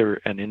 but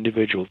whether an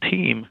individual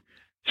team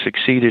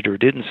succeeded or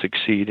didn't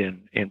succeed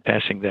in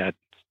passing that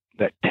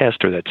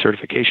test or that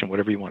certification,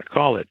 whatever you want to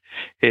call it,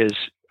 is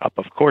up,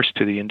 of course,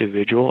 to the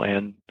individual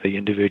and the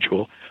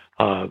individual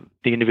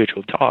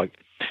dog.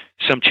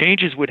 Some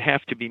changes would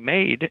have to be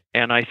made,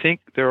 and I think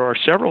there are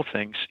several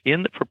things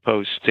in the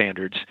proposed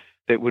standards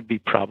that would be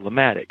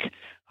problematic.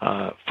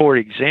 For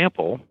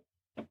example,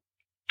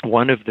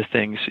 one of the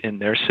things in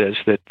there says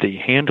that the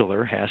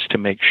handler has to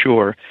make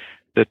sure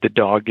that the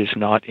dog is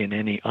not in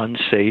any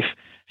unsafe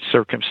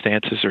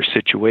circumstances or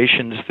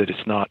situations, that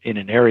it's not in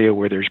an area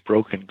where there's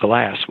broken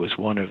glass, was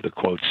one of the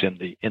quotes in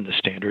the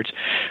standards.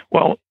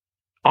 Well,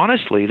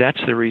 honestly,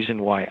 that's the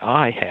reason why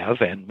I have,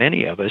 and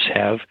many of us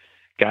have,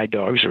 guide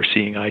dogs or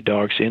seeing eye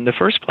dogs in the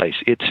first place.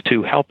 It's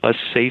to help us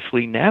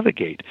safely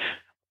navigate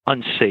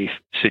unsafe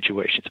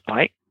situations.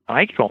 I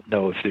don't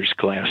know if there's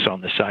glass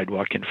on the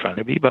sidewalk in front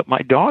of me, but my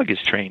dog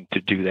is trained to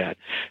do that.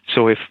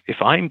 So if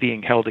I'm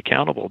being held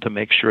accountable to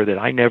make sure that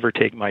I never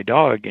take my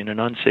dog in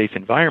an unsafe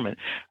environment,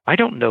 I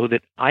don't know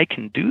that I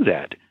can do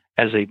that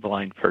as a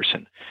blind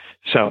person.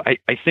 So I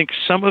think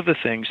some of the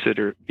things that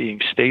are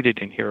being stated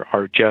in here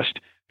are just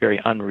very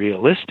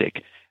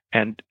unrealistic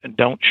and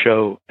don't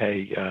show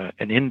an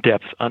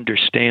in-depth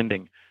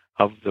understanding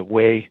of the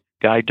way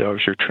guide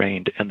dogs are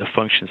trained and the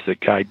functions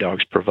that guide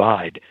dogs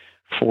provide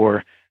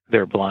for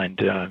their blind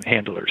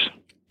handlers.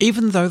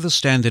 Even though the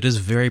standard is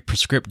very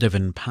prescriptive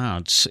in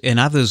parts, in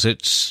others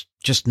it's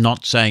just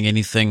not saying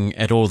anything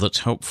at all that's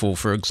helpful.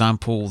 For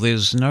example,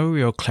 there's no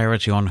real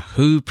clarity on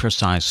who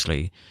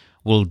precisely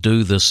will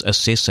do this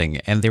assessing,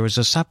 and there is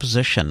a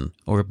supposition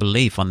or a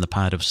belief on the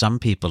part of some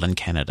people in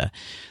Canada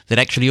that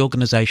actually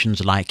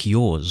organizations like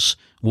yours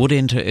would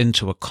enter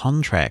into a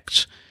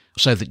contract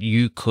so that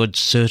you could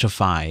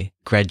certify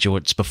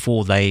graduates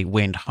before they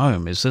went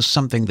home. Is this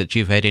something that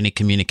you've had any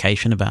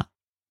communication about?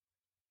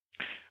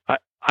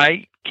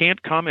 I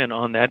can't comment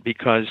on that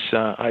because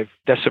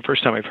that's the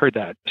first time I've heard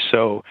that.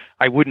 So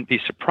I wouldn't be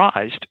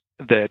surprised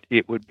that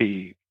it would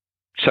be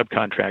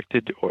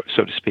subcontracted, or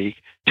so to speak,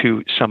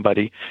 to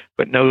somebody,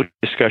 but no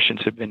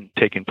discussions have been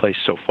taking place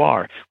so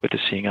far with the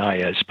Seeing Eye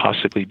as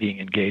possibly being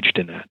engaged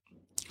in that.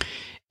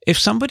 If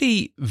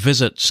somebody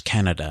visits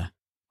Canada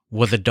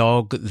with a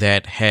dog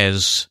that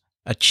has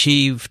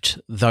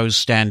achieved those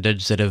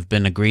standards that have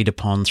been agreed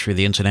upon through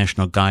the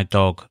International Guide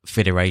Dog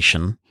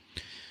Federation,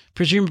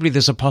 presumably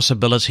there's a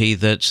possibility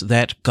that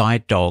that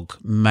guide dog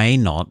may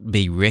not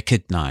be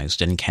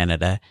recognized in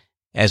Canada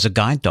as a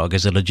guide dog,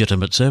 as a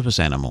legitimate service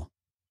animal.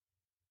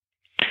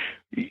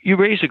 You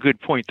raise a good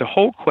point. The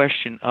whole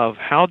question of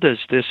how does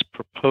this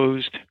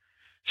proposed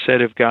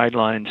set of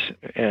guidelines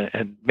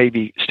and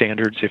maybe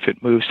standards, if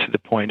it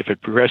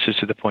progresses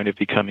to the point of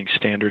becoming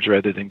standards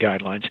rather than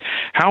guidelines,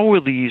 how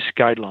will these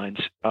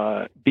guidelines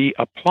be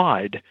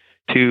applied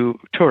to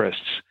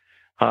tourists?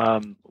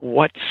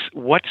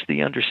 What's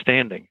the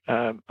understanding?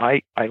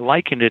 I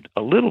liken it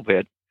a little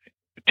bit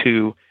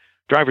to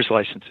driver's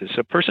licenses.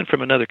 A person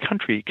from another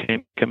country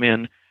can come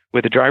in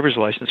with a driver's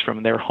license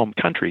from their home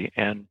country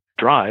and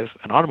drive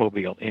an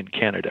automobile in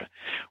Canada.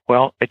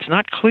 Well, it's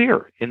not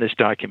clear in this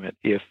document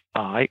if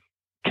I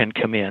can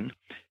come in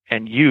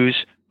and use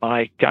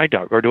my guide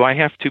dog? Or do I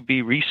have to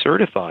be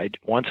recertified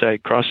once I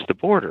cross the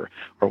border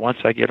or once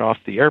I get off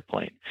the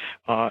airplane?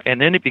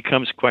 And then it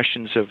becomes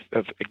questions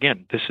of,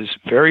 again, this is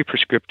very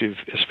prescriptive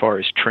as far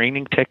as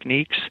training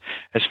techniques,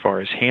 as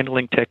far as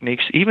handling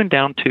techniques, even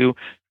down to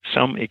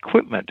some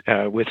equipment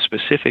with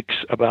specifics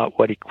about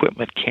what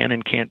equipment can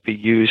and can't be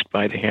used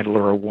by the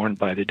handler or worn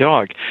by the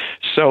dog.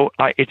 So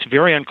it's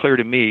very unclear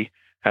to me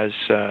as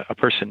a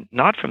person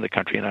not from the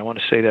country, and I want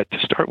to say that to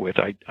start with.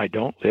 I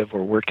don't live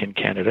or work in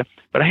Canada,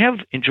 but I have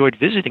enjoyed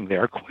visiting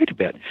there quite a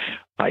bit.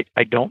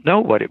 I don't know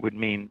what it would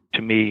mean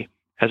to me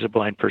as a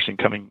blind person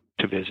coming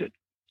to visit.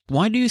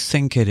 Why do you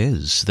think it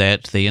is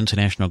that the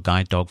International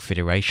Guide Dog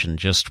Federation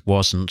just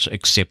wasn't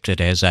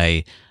accepted as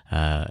an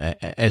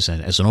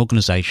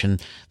organization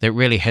that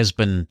really has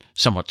been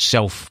somewhat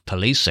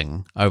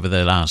self-policing over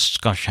the last,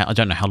 I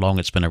don't know how long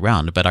it's been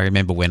around, but I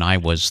remember when I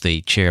was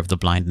the chair of the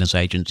Blindness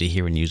Agency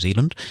here in New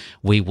Zealand,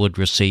 we would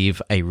receive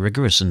a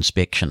rigorous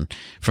inspection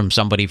from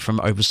somebody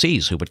from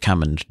overseas who would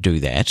come and do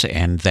that,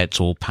 and that's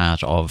all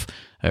part of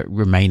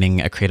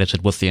remaining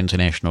accredited with the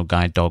International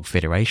Guide Dog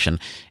Federation.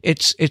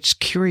 It's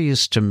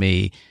curious to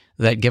me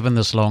that given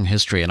this long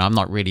history, and I'm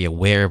not really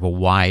aware of a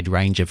wide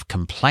range of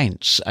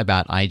complaints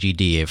about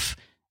IGDF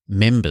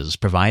members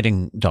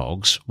providing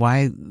dogs,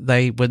 why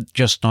they were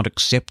just not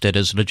accepted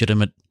as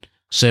legitimate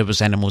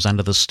service animals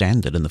under the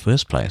standard in the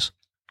first place.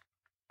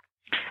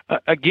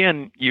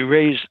 Again, you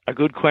raise a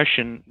good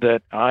question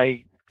that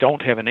I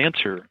don't have an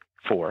answer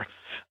for.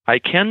 I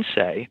can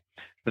say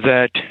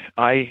that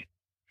I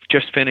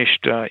just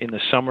finished in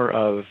the summer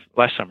of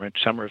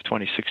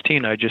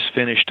 2016, I just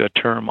finished a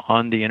term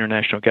on the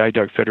International Guide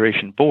Dog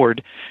Federation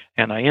board,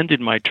 and I ended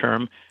my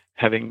term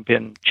having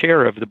been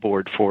chair of the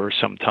board for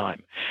some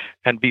time.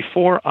 And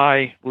before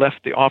I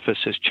left the office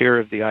as chair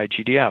of the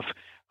IGDF,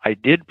 I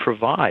did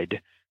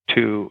provide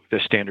to the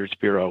Standards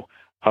Bureau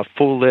a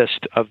full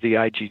list of the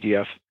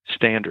IGDF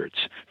standards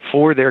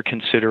for their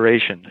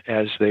consideration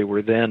as they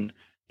were then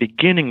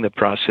beginning the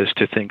process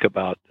to think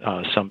about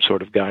some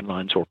sort of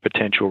guidelines or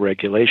potential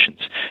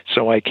regulations.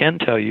 So I can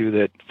tell you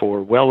that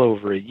for well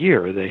over a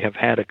year, they have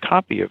had a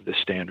copy of the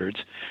standards,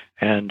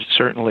 and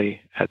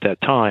certainly at that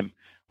time,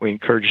 we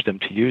encouraged them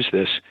to use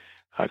this.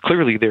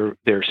 Clearly,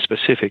 they're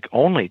specific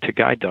only to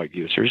guide dog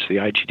users. The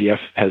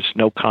IGDF has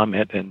no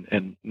comment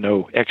and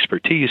no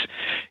expertise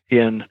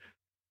in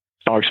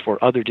dogs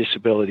for other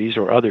disabilities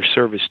or other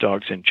service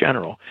dogs in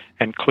general.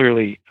 And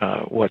clearly,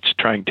 what's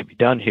trying to be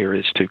done here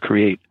is to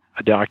create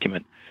a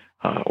document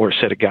or a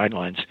set of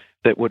guidelines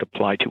that would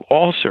apply to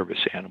all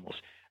service animals.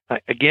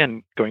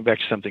 Again, going back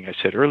to something I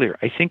said earlier,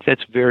 I think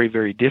that's very,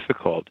 very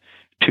difficult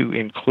to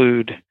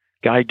include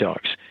guide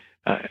dogs.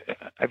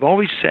 I've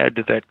always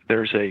said that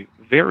there's a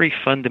very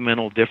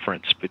fundamental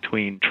difference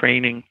between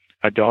training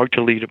a dog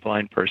to lead a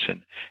blind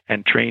person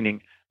and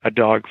training a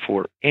dog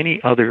for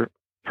any other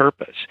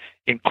purpose,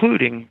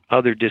 including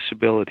other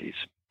disabilities.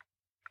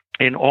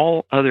 In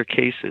all other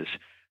cases,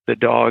 the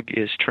dog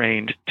is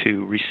trained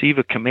to receive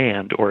a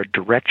command or a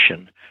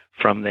direction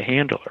from the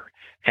handler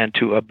and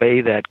to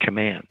obey that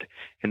command.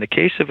 In the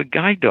case of a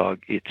guide dog,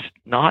 it's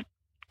not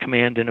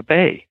command and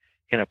obey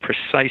in a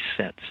precise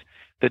sense.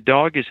 The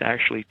dog is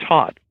actually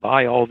taught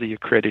by all the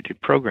accredited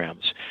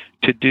programs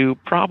to do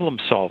problem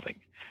solving.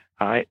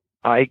 I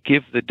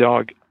give the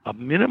dog a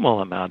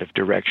minimal amount of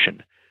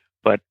direction,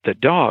 but the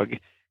dog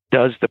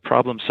does the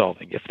problem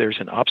solving. If there's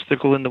an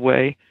obstacle in the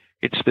way,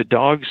 it's the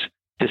dog's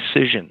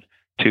decision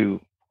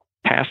to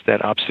pass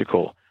that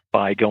obstacle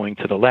by going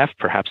to the left,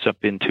 perhaps up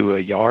into a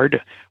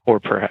yard, or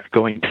perhaps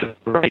going to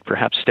the right,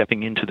 perhaps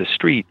stepping into the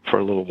street for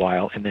a little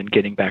while and then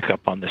getting back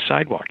up on the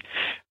sidewalk.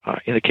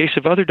 In the case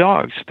of other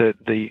dogs,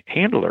 the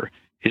handler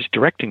is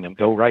directing them,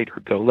 go right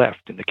or go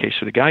left. In the case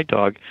of the guide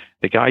dog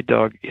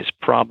is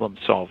problem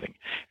solving.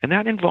 And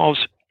that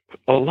involves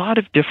a lot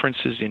of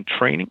differences in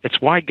training.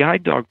 It's why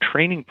guide dog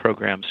training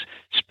programs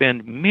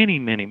spend many,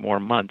 many more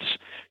months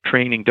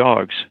training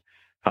dogs.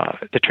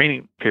 The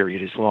training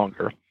period is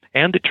longer,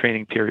 and the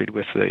training period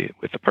with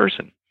the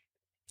person,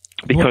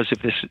 because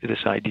of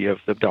this idea of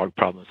the dog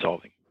problem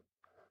solving.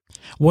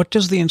 What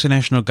does the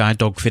International Guide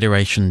Dog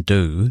Federation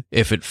do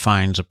if it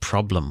finds a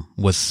problem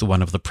with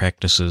one of the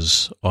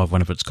practices of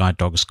one of its guide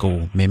dog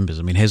school members?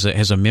 I mean, has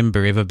a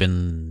member ever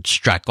been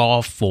struck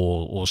off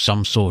or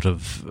some sort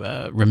of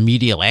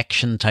remedial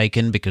action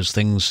taken because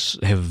things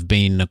have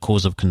been a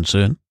cause of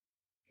concern?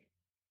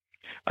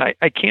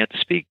 I can't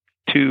speak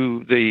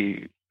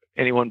to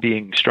anyone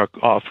being struck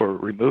off or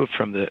removed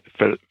from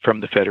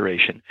the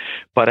federation,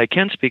 but I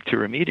can speak to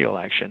remedial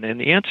action. And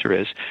the answer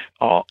is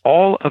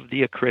all of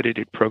the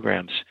accredited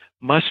programs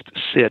must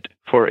sit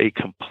for a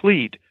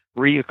complete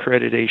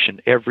reaccreditation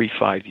every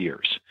 5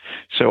 years.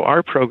 So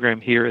our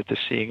program here at the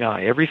Seeing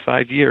Eye, every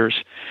 5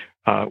 years,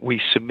 we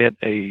submit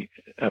a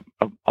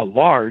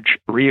large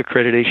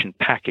reaccreditation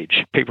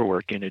package,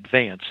 paperwork in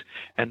advance,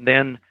 and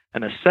then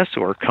an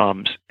assessor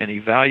comes and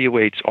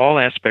evaluates all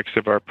aspects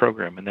of our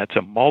program, and that's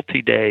a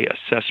multi-day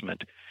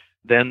assessment.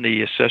 Then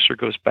the assessor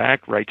goes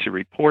back, writes a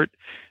report.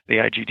 The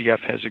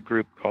IGDF has a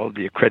group called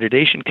the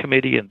Accreditation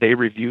Committee, and they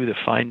review the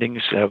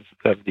findings of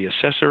the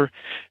assessor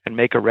and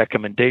make a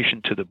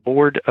recommendation to the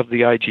board of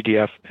the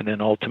IGDF, and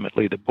then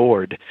ultimately the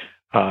board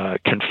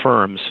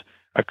confirms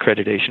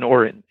accreditation,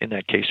 or in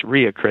that case,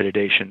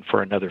 reaccreditation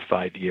for another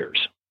 5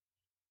 years.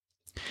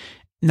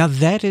 Now,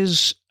 that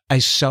is a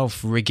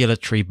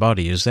self-regulatory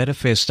body. Is that a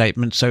fair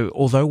statement? So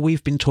although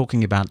we've been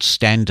talking about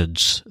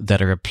standards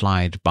that are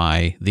applied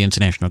by the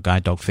International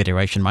Guide Dog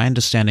Federation, my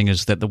understanding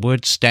is that the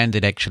word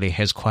standard actually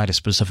has quite a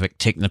specific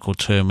technical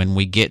term when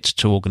we get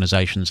to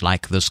organizations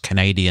like this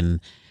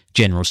Canadian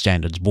General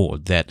Standards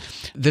Board, that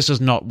this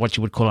is not what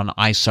you would call an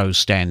ISO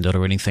standard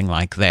or anything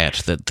like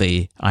that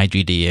the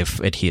IGDF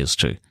adheres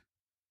to.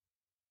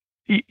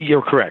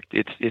 You're correct.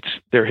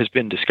 There has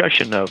been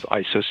discussion of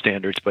ISO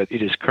standards, but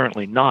it is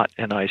currently not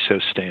an ISO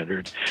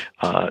standard.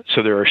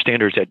 So there are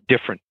standards at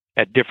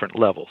different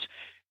levels.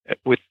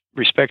 With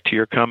respect to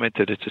your comment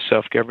that it's a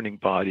self-governing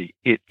body,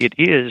 it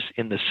is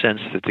in the sense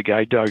that the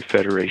Guide Dog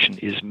Federation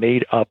is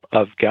made up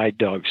of guide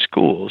dog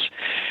schools.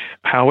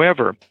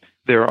 However,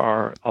 there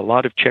are a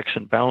lot of checks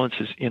and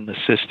balances in the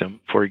system.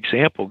 For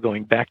example,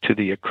 going back to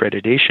the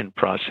accreditation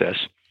process,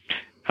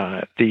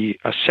 the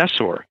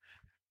assessor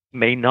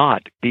may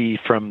not be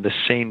from the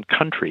same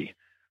country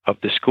of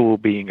the school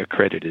being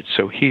accredited.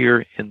 So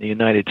here in the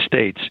United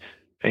States,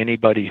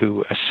 anybody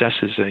who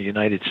assesses a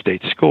United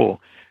States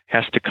school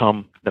has to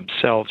come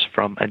themselves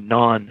from a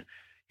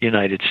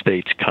non-United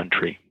States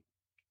country.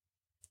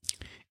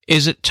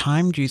 Is it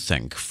time, do you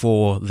think,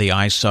 for the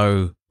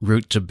ISO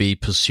route to be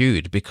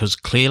pursued? Because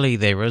clearly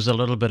there is a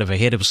little bit of a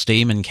head of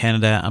steam in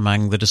Canada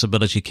among the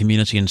disability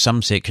community, in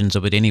some sections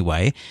of it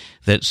anyway,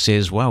 that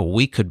says, well,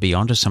 we could be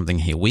onto something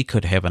here. We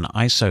could have an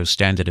ISO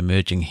standard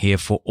emerging here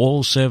for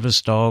all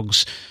service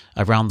dogs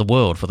around the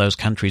world, for those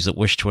countries that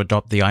wish to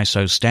adopt the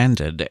ISO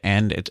standard.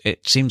 And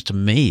it seems to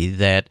me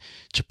that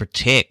to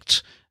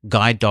protect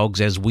guide dogs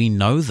as we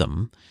know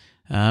them,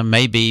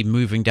 maybe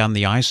moving down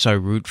the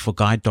ISO route for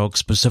guide dogs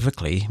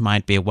specifically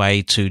might be a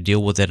way to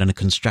deal with it in a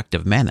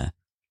constructive manner.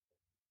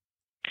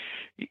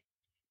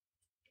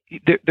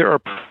 There are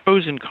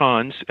pros and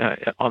cons.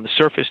 On the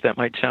surface, that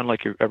might sound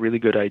like a really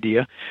good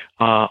idea.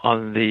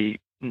 On the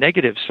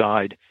negative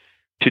side,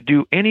 to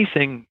do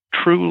anything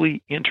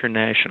truly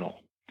international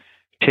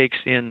takes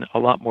in a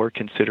lot more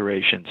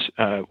considerations.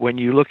 When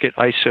you look at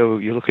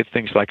ISO, you look at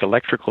things like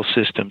electrical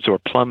systems or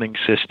plumbing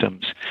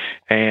systems,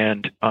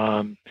 and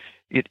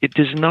it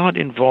does not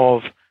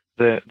involve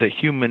the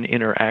human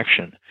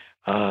interaction.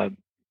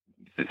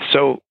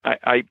 So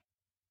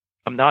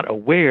I'm not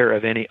aware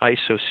of any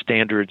ISO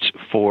standards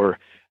for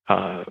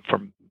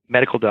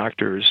medical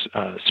doctors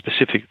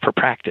specific for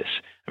practice.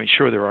 I mean,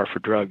 sure, there are for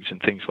drugs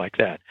and things like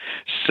that.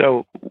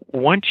 So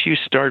once you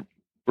start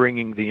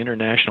bringing the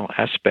international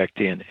aspect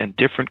in, and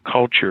different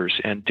cultures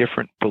and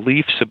different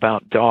beliefs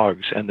about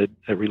dogs and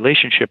the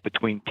relationship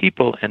between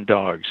people and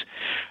dogs,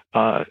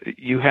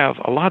 you have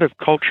a lot of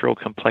cultural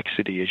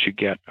complexity as you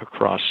get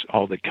across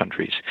all the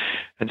countries.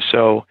 And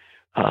so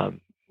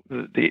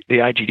the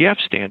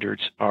IGDF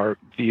standards are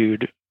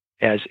viewed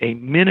as a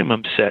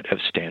minimum set of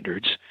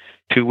standards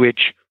to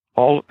which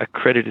all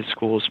accredited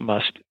schools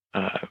must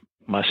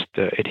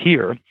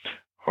adhere,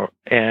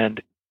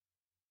 and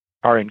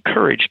are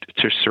encouraged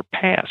to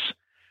surpass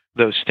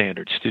those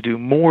standards, to do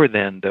more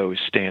than those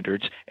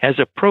standards as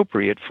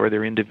appropriate for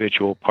their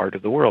individual part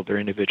of the world, their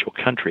individual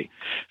country.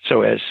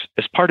 So as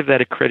part of that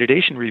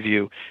accreditation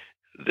review,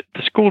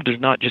 the school does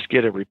not just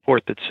get a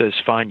report that says,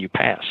 fine, you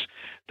pass.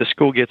 The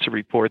school gets a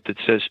report that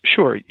says,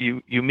 sure,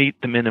 you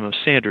meet the minimum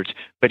standards,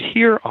 but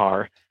here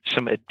are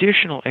some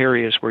additional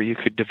areas where you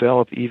could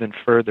develop even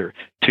further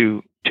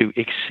to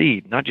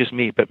exceed, not just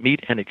meet, but meet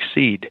and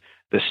exceed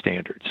the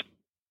standards.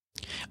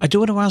 I do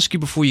want to ask you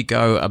before you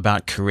go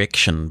about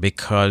correction,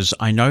 because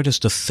I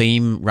noticed a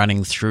theme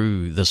running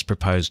through this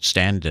proposed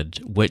standard,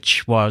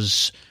 which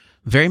was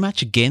very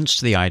much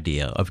against the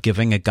idea of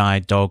giving a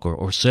guide dog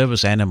or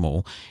service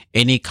animal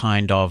any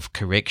kind of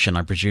correction.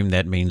 I presume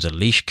that means a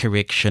leash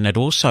correction. It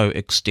also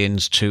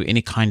extends to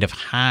any kind of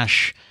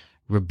harsh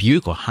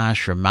rebuke or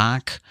harsh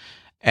remark.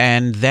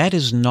 And that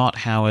is not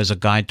how, as a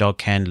guide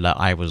dog handler,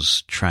 I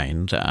was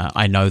trained.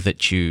 I know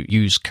that you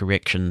use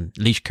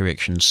leash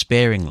correction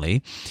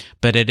sparingly,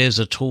 but it is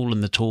a tool in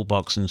the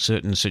toolbox in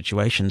certain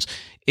situations.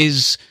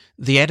 Is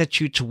the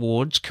attitude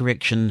towards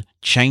correction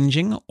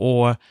changing,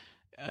 or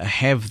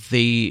have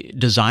the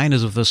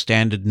designers of the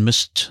standard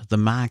missed the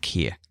mark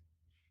here?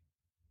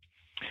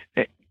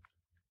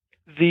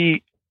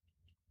 The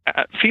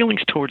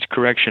feelings towards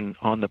correction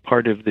on the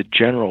part of the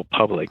general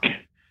public,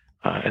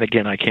 and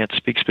again, I can't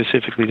speak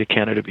specifically to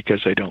Canada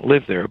because I don't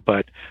live there,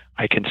 but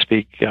I can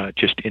speak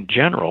just in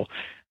general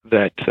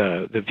that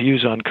the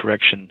views on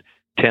correction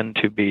tend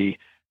to be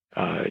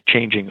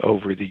changing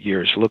over the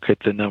years. Look at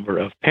the number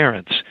of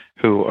parents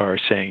who are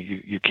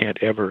saying you can't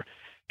ever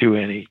do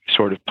any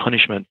sort of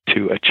punishment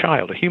to a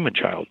child, a human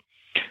child.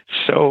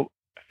 So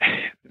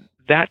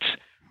that's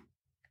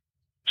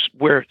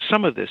where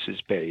some of this is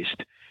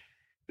based.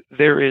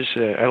 there is,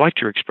 I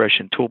liked your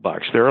expression,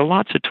 toolbox. There are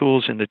lots of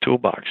tools in the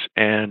toolbox,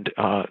 and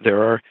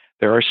there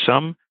are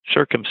some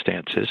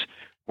circumstances,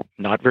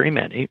 not very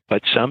many,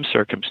 but some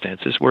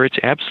circumstances where it's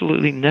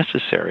absolutely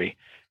necessary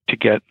to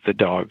get the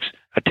dog's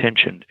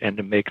attention and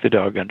to make the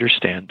dog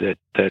understand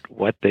that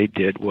what they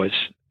did was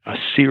a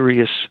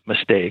serious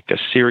mistake, a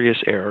serious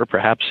error,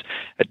 perhaps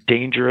a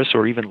dangerous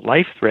or even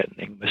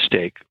life-threatening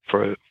mistake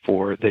for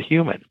the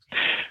human.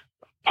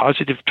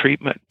 Positive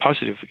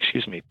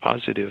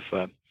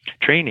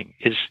training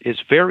is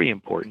very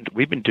important.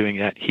 We've been doing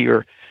that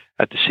here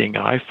at the Seeing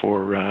Eye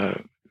for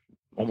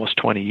almost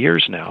 20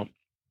 years now.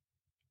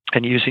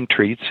 And using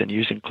treats and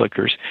using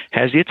clickers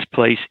has its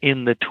place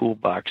in the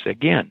toolbox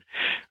again.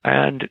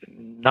 And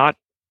not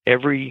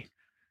everything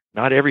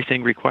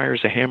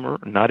requires a hammer,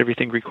 not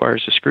everything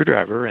requires a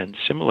screwdriver, and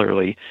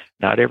similarly,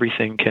 not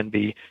everything can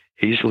be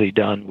easily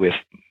done with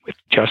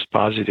just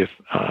positive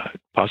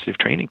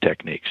training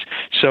techniques.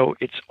 So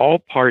it's all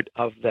part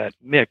of that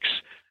mix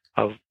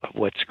of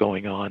what's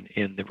going on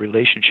in the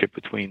relationship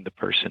between the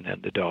person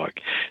and the dog.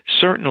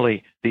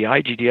 Certainly, the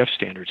IGDF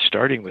standards,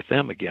 starting with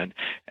them again,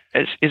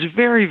 is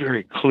very,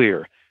 very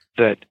clear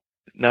that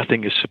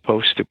nothing is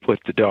supposed to put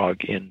the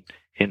dog in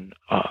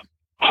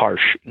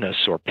harshness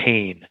or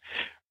pain,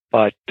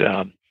 but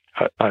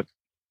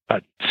a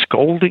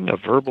scolding, a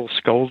verbal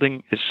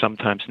scolding, is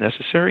sometimes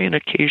necessary, and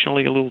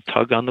occasionally a little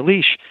tug on the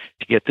leash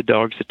to get the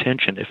dog's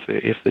attention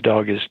if the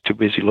dog is too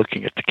busy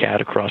looking at the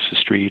cat across the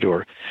street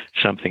or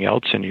something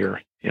else, and you're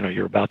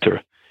about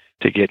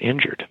to get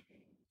injured.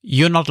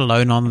 You're not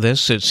alone on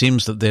this. It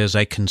seems that there's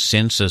a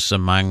consensus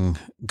among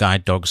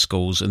guide dog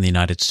schools in the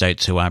United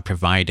States who are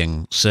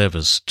providing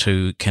service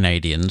to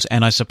Canadians,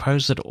 and I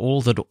suppose that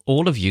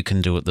all of you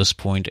can do at this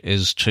point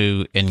is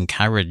to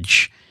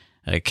encourage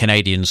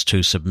Canadians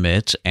to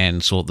submit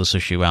and sort this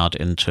issue out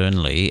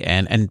internally,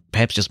 and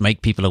perhaps just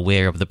make people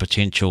aware of the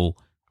potential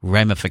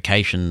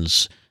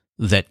ramifications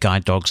that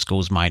guide dog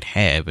schools might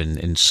have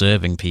in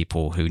serving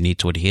people who need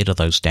to adhere to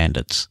those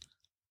standards.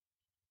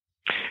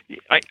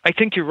 I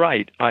think you're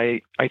right.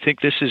 I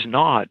think this is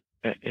not,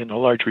 in a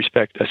large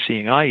respect, a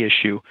Seeing Eye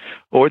issue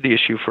or the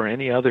issue for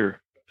any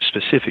other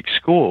specific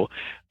school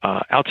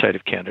outside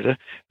of Canada,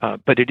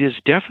 but it is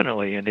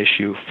definitely an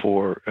issue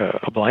for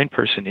a blind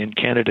person in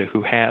Canada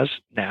who has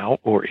now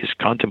or is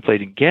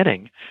contemplating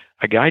getting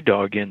a guide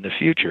dog in the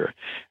future.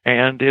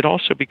 And it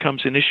also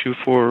becomes an issue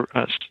for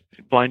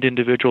blind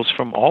individuals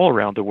from all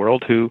around the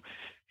world who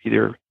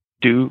either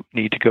do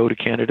need to go to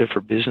Canada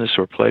for business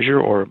or pleasure,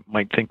 or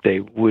might think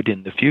they would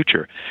in the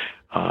future.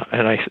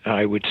 And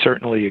I would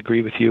certainly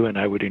agree with you, and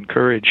I would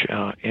encourage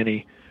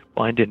any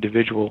blind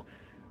individual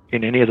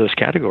in any of those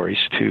categories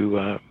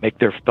to make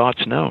their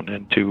thoughts known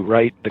and to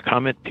write. The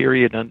comment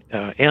period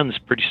ends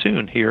pretty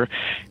soon here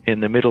in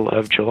the middle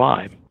of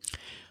July.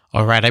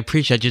 All right, I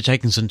appreciate you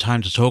taking some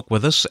time to talk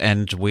with us,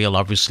 and we'll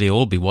obviously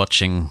all be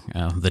watching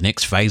the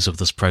next phase of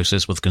this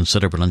process with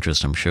considerable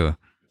interest, I'm sure.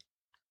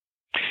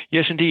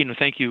 Yes, indeed, and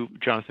thank you,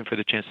 Jonathan, for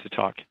the chance to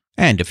talk.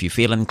 And if you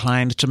feel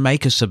inclined to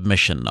make a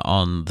submission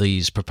on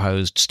these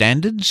proposed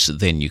standards,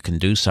 then you can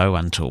do so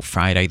until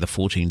Friday the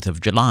 14th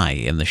of July.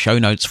 In the show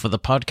notes for the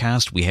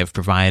podcast, we have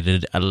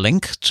provided a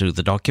link to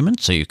the document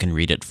so you can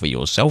read it for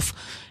yourself.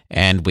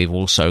 And we've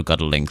also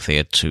got a link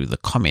there to the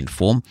comment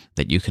form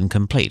that you can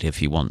complete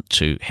if you want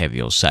to have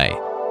your say.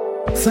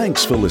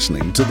 Thanks for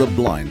listening to The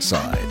Blind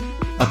Side,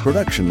 a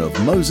production of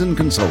Mosen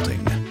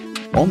Consulting.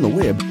 On the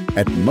web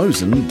at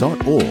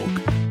mosen.org.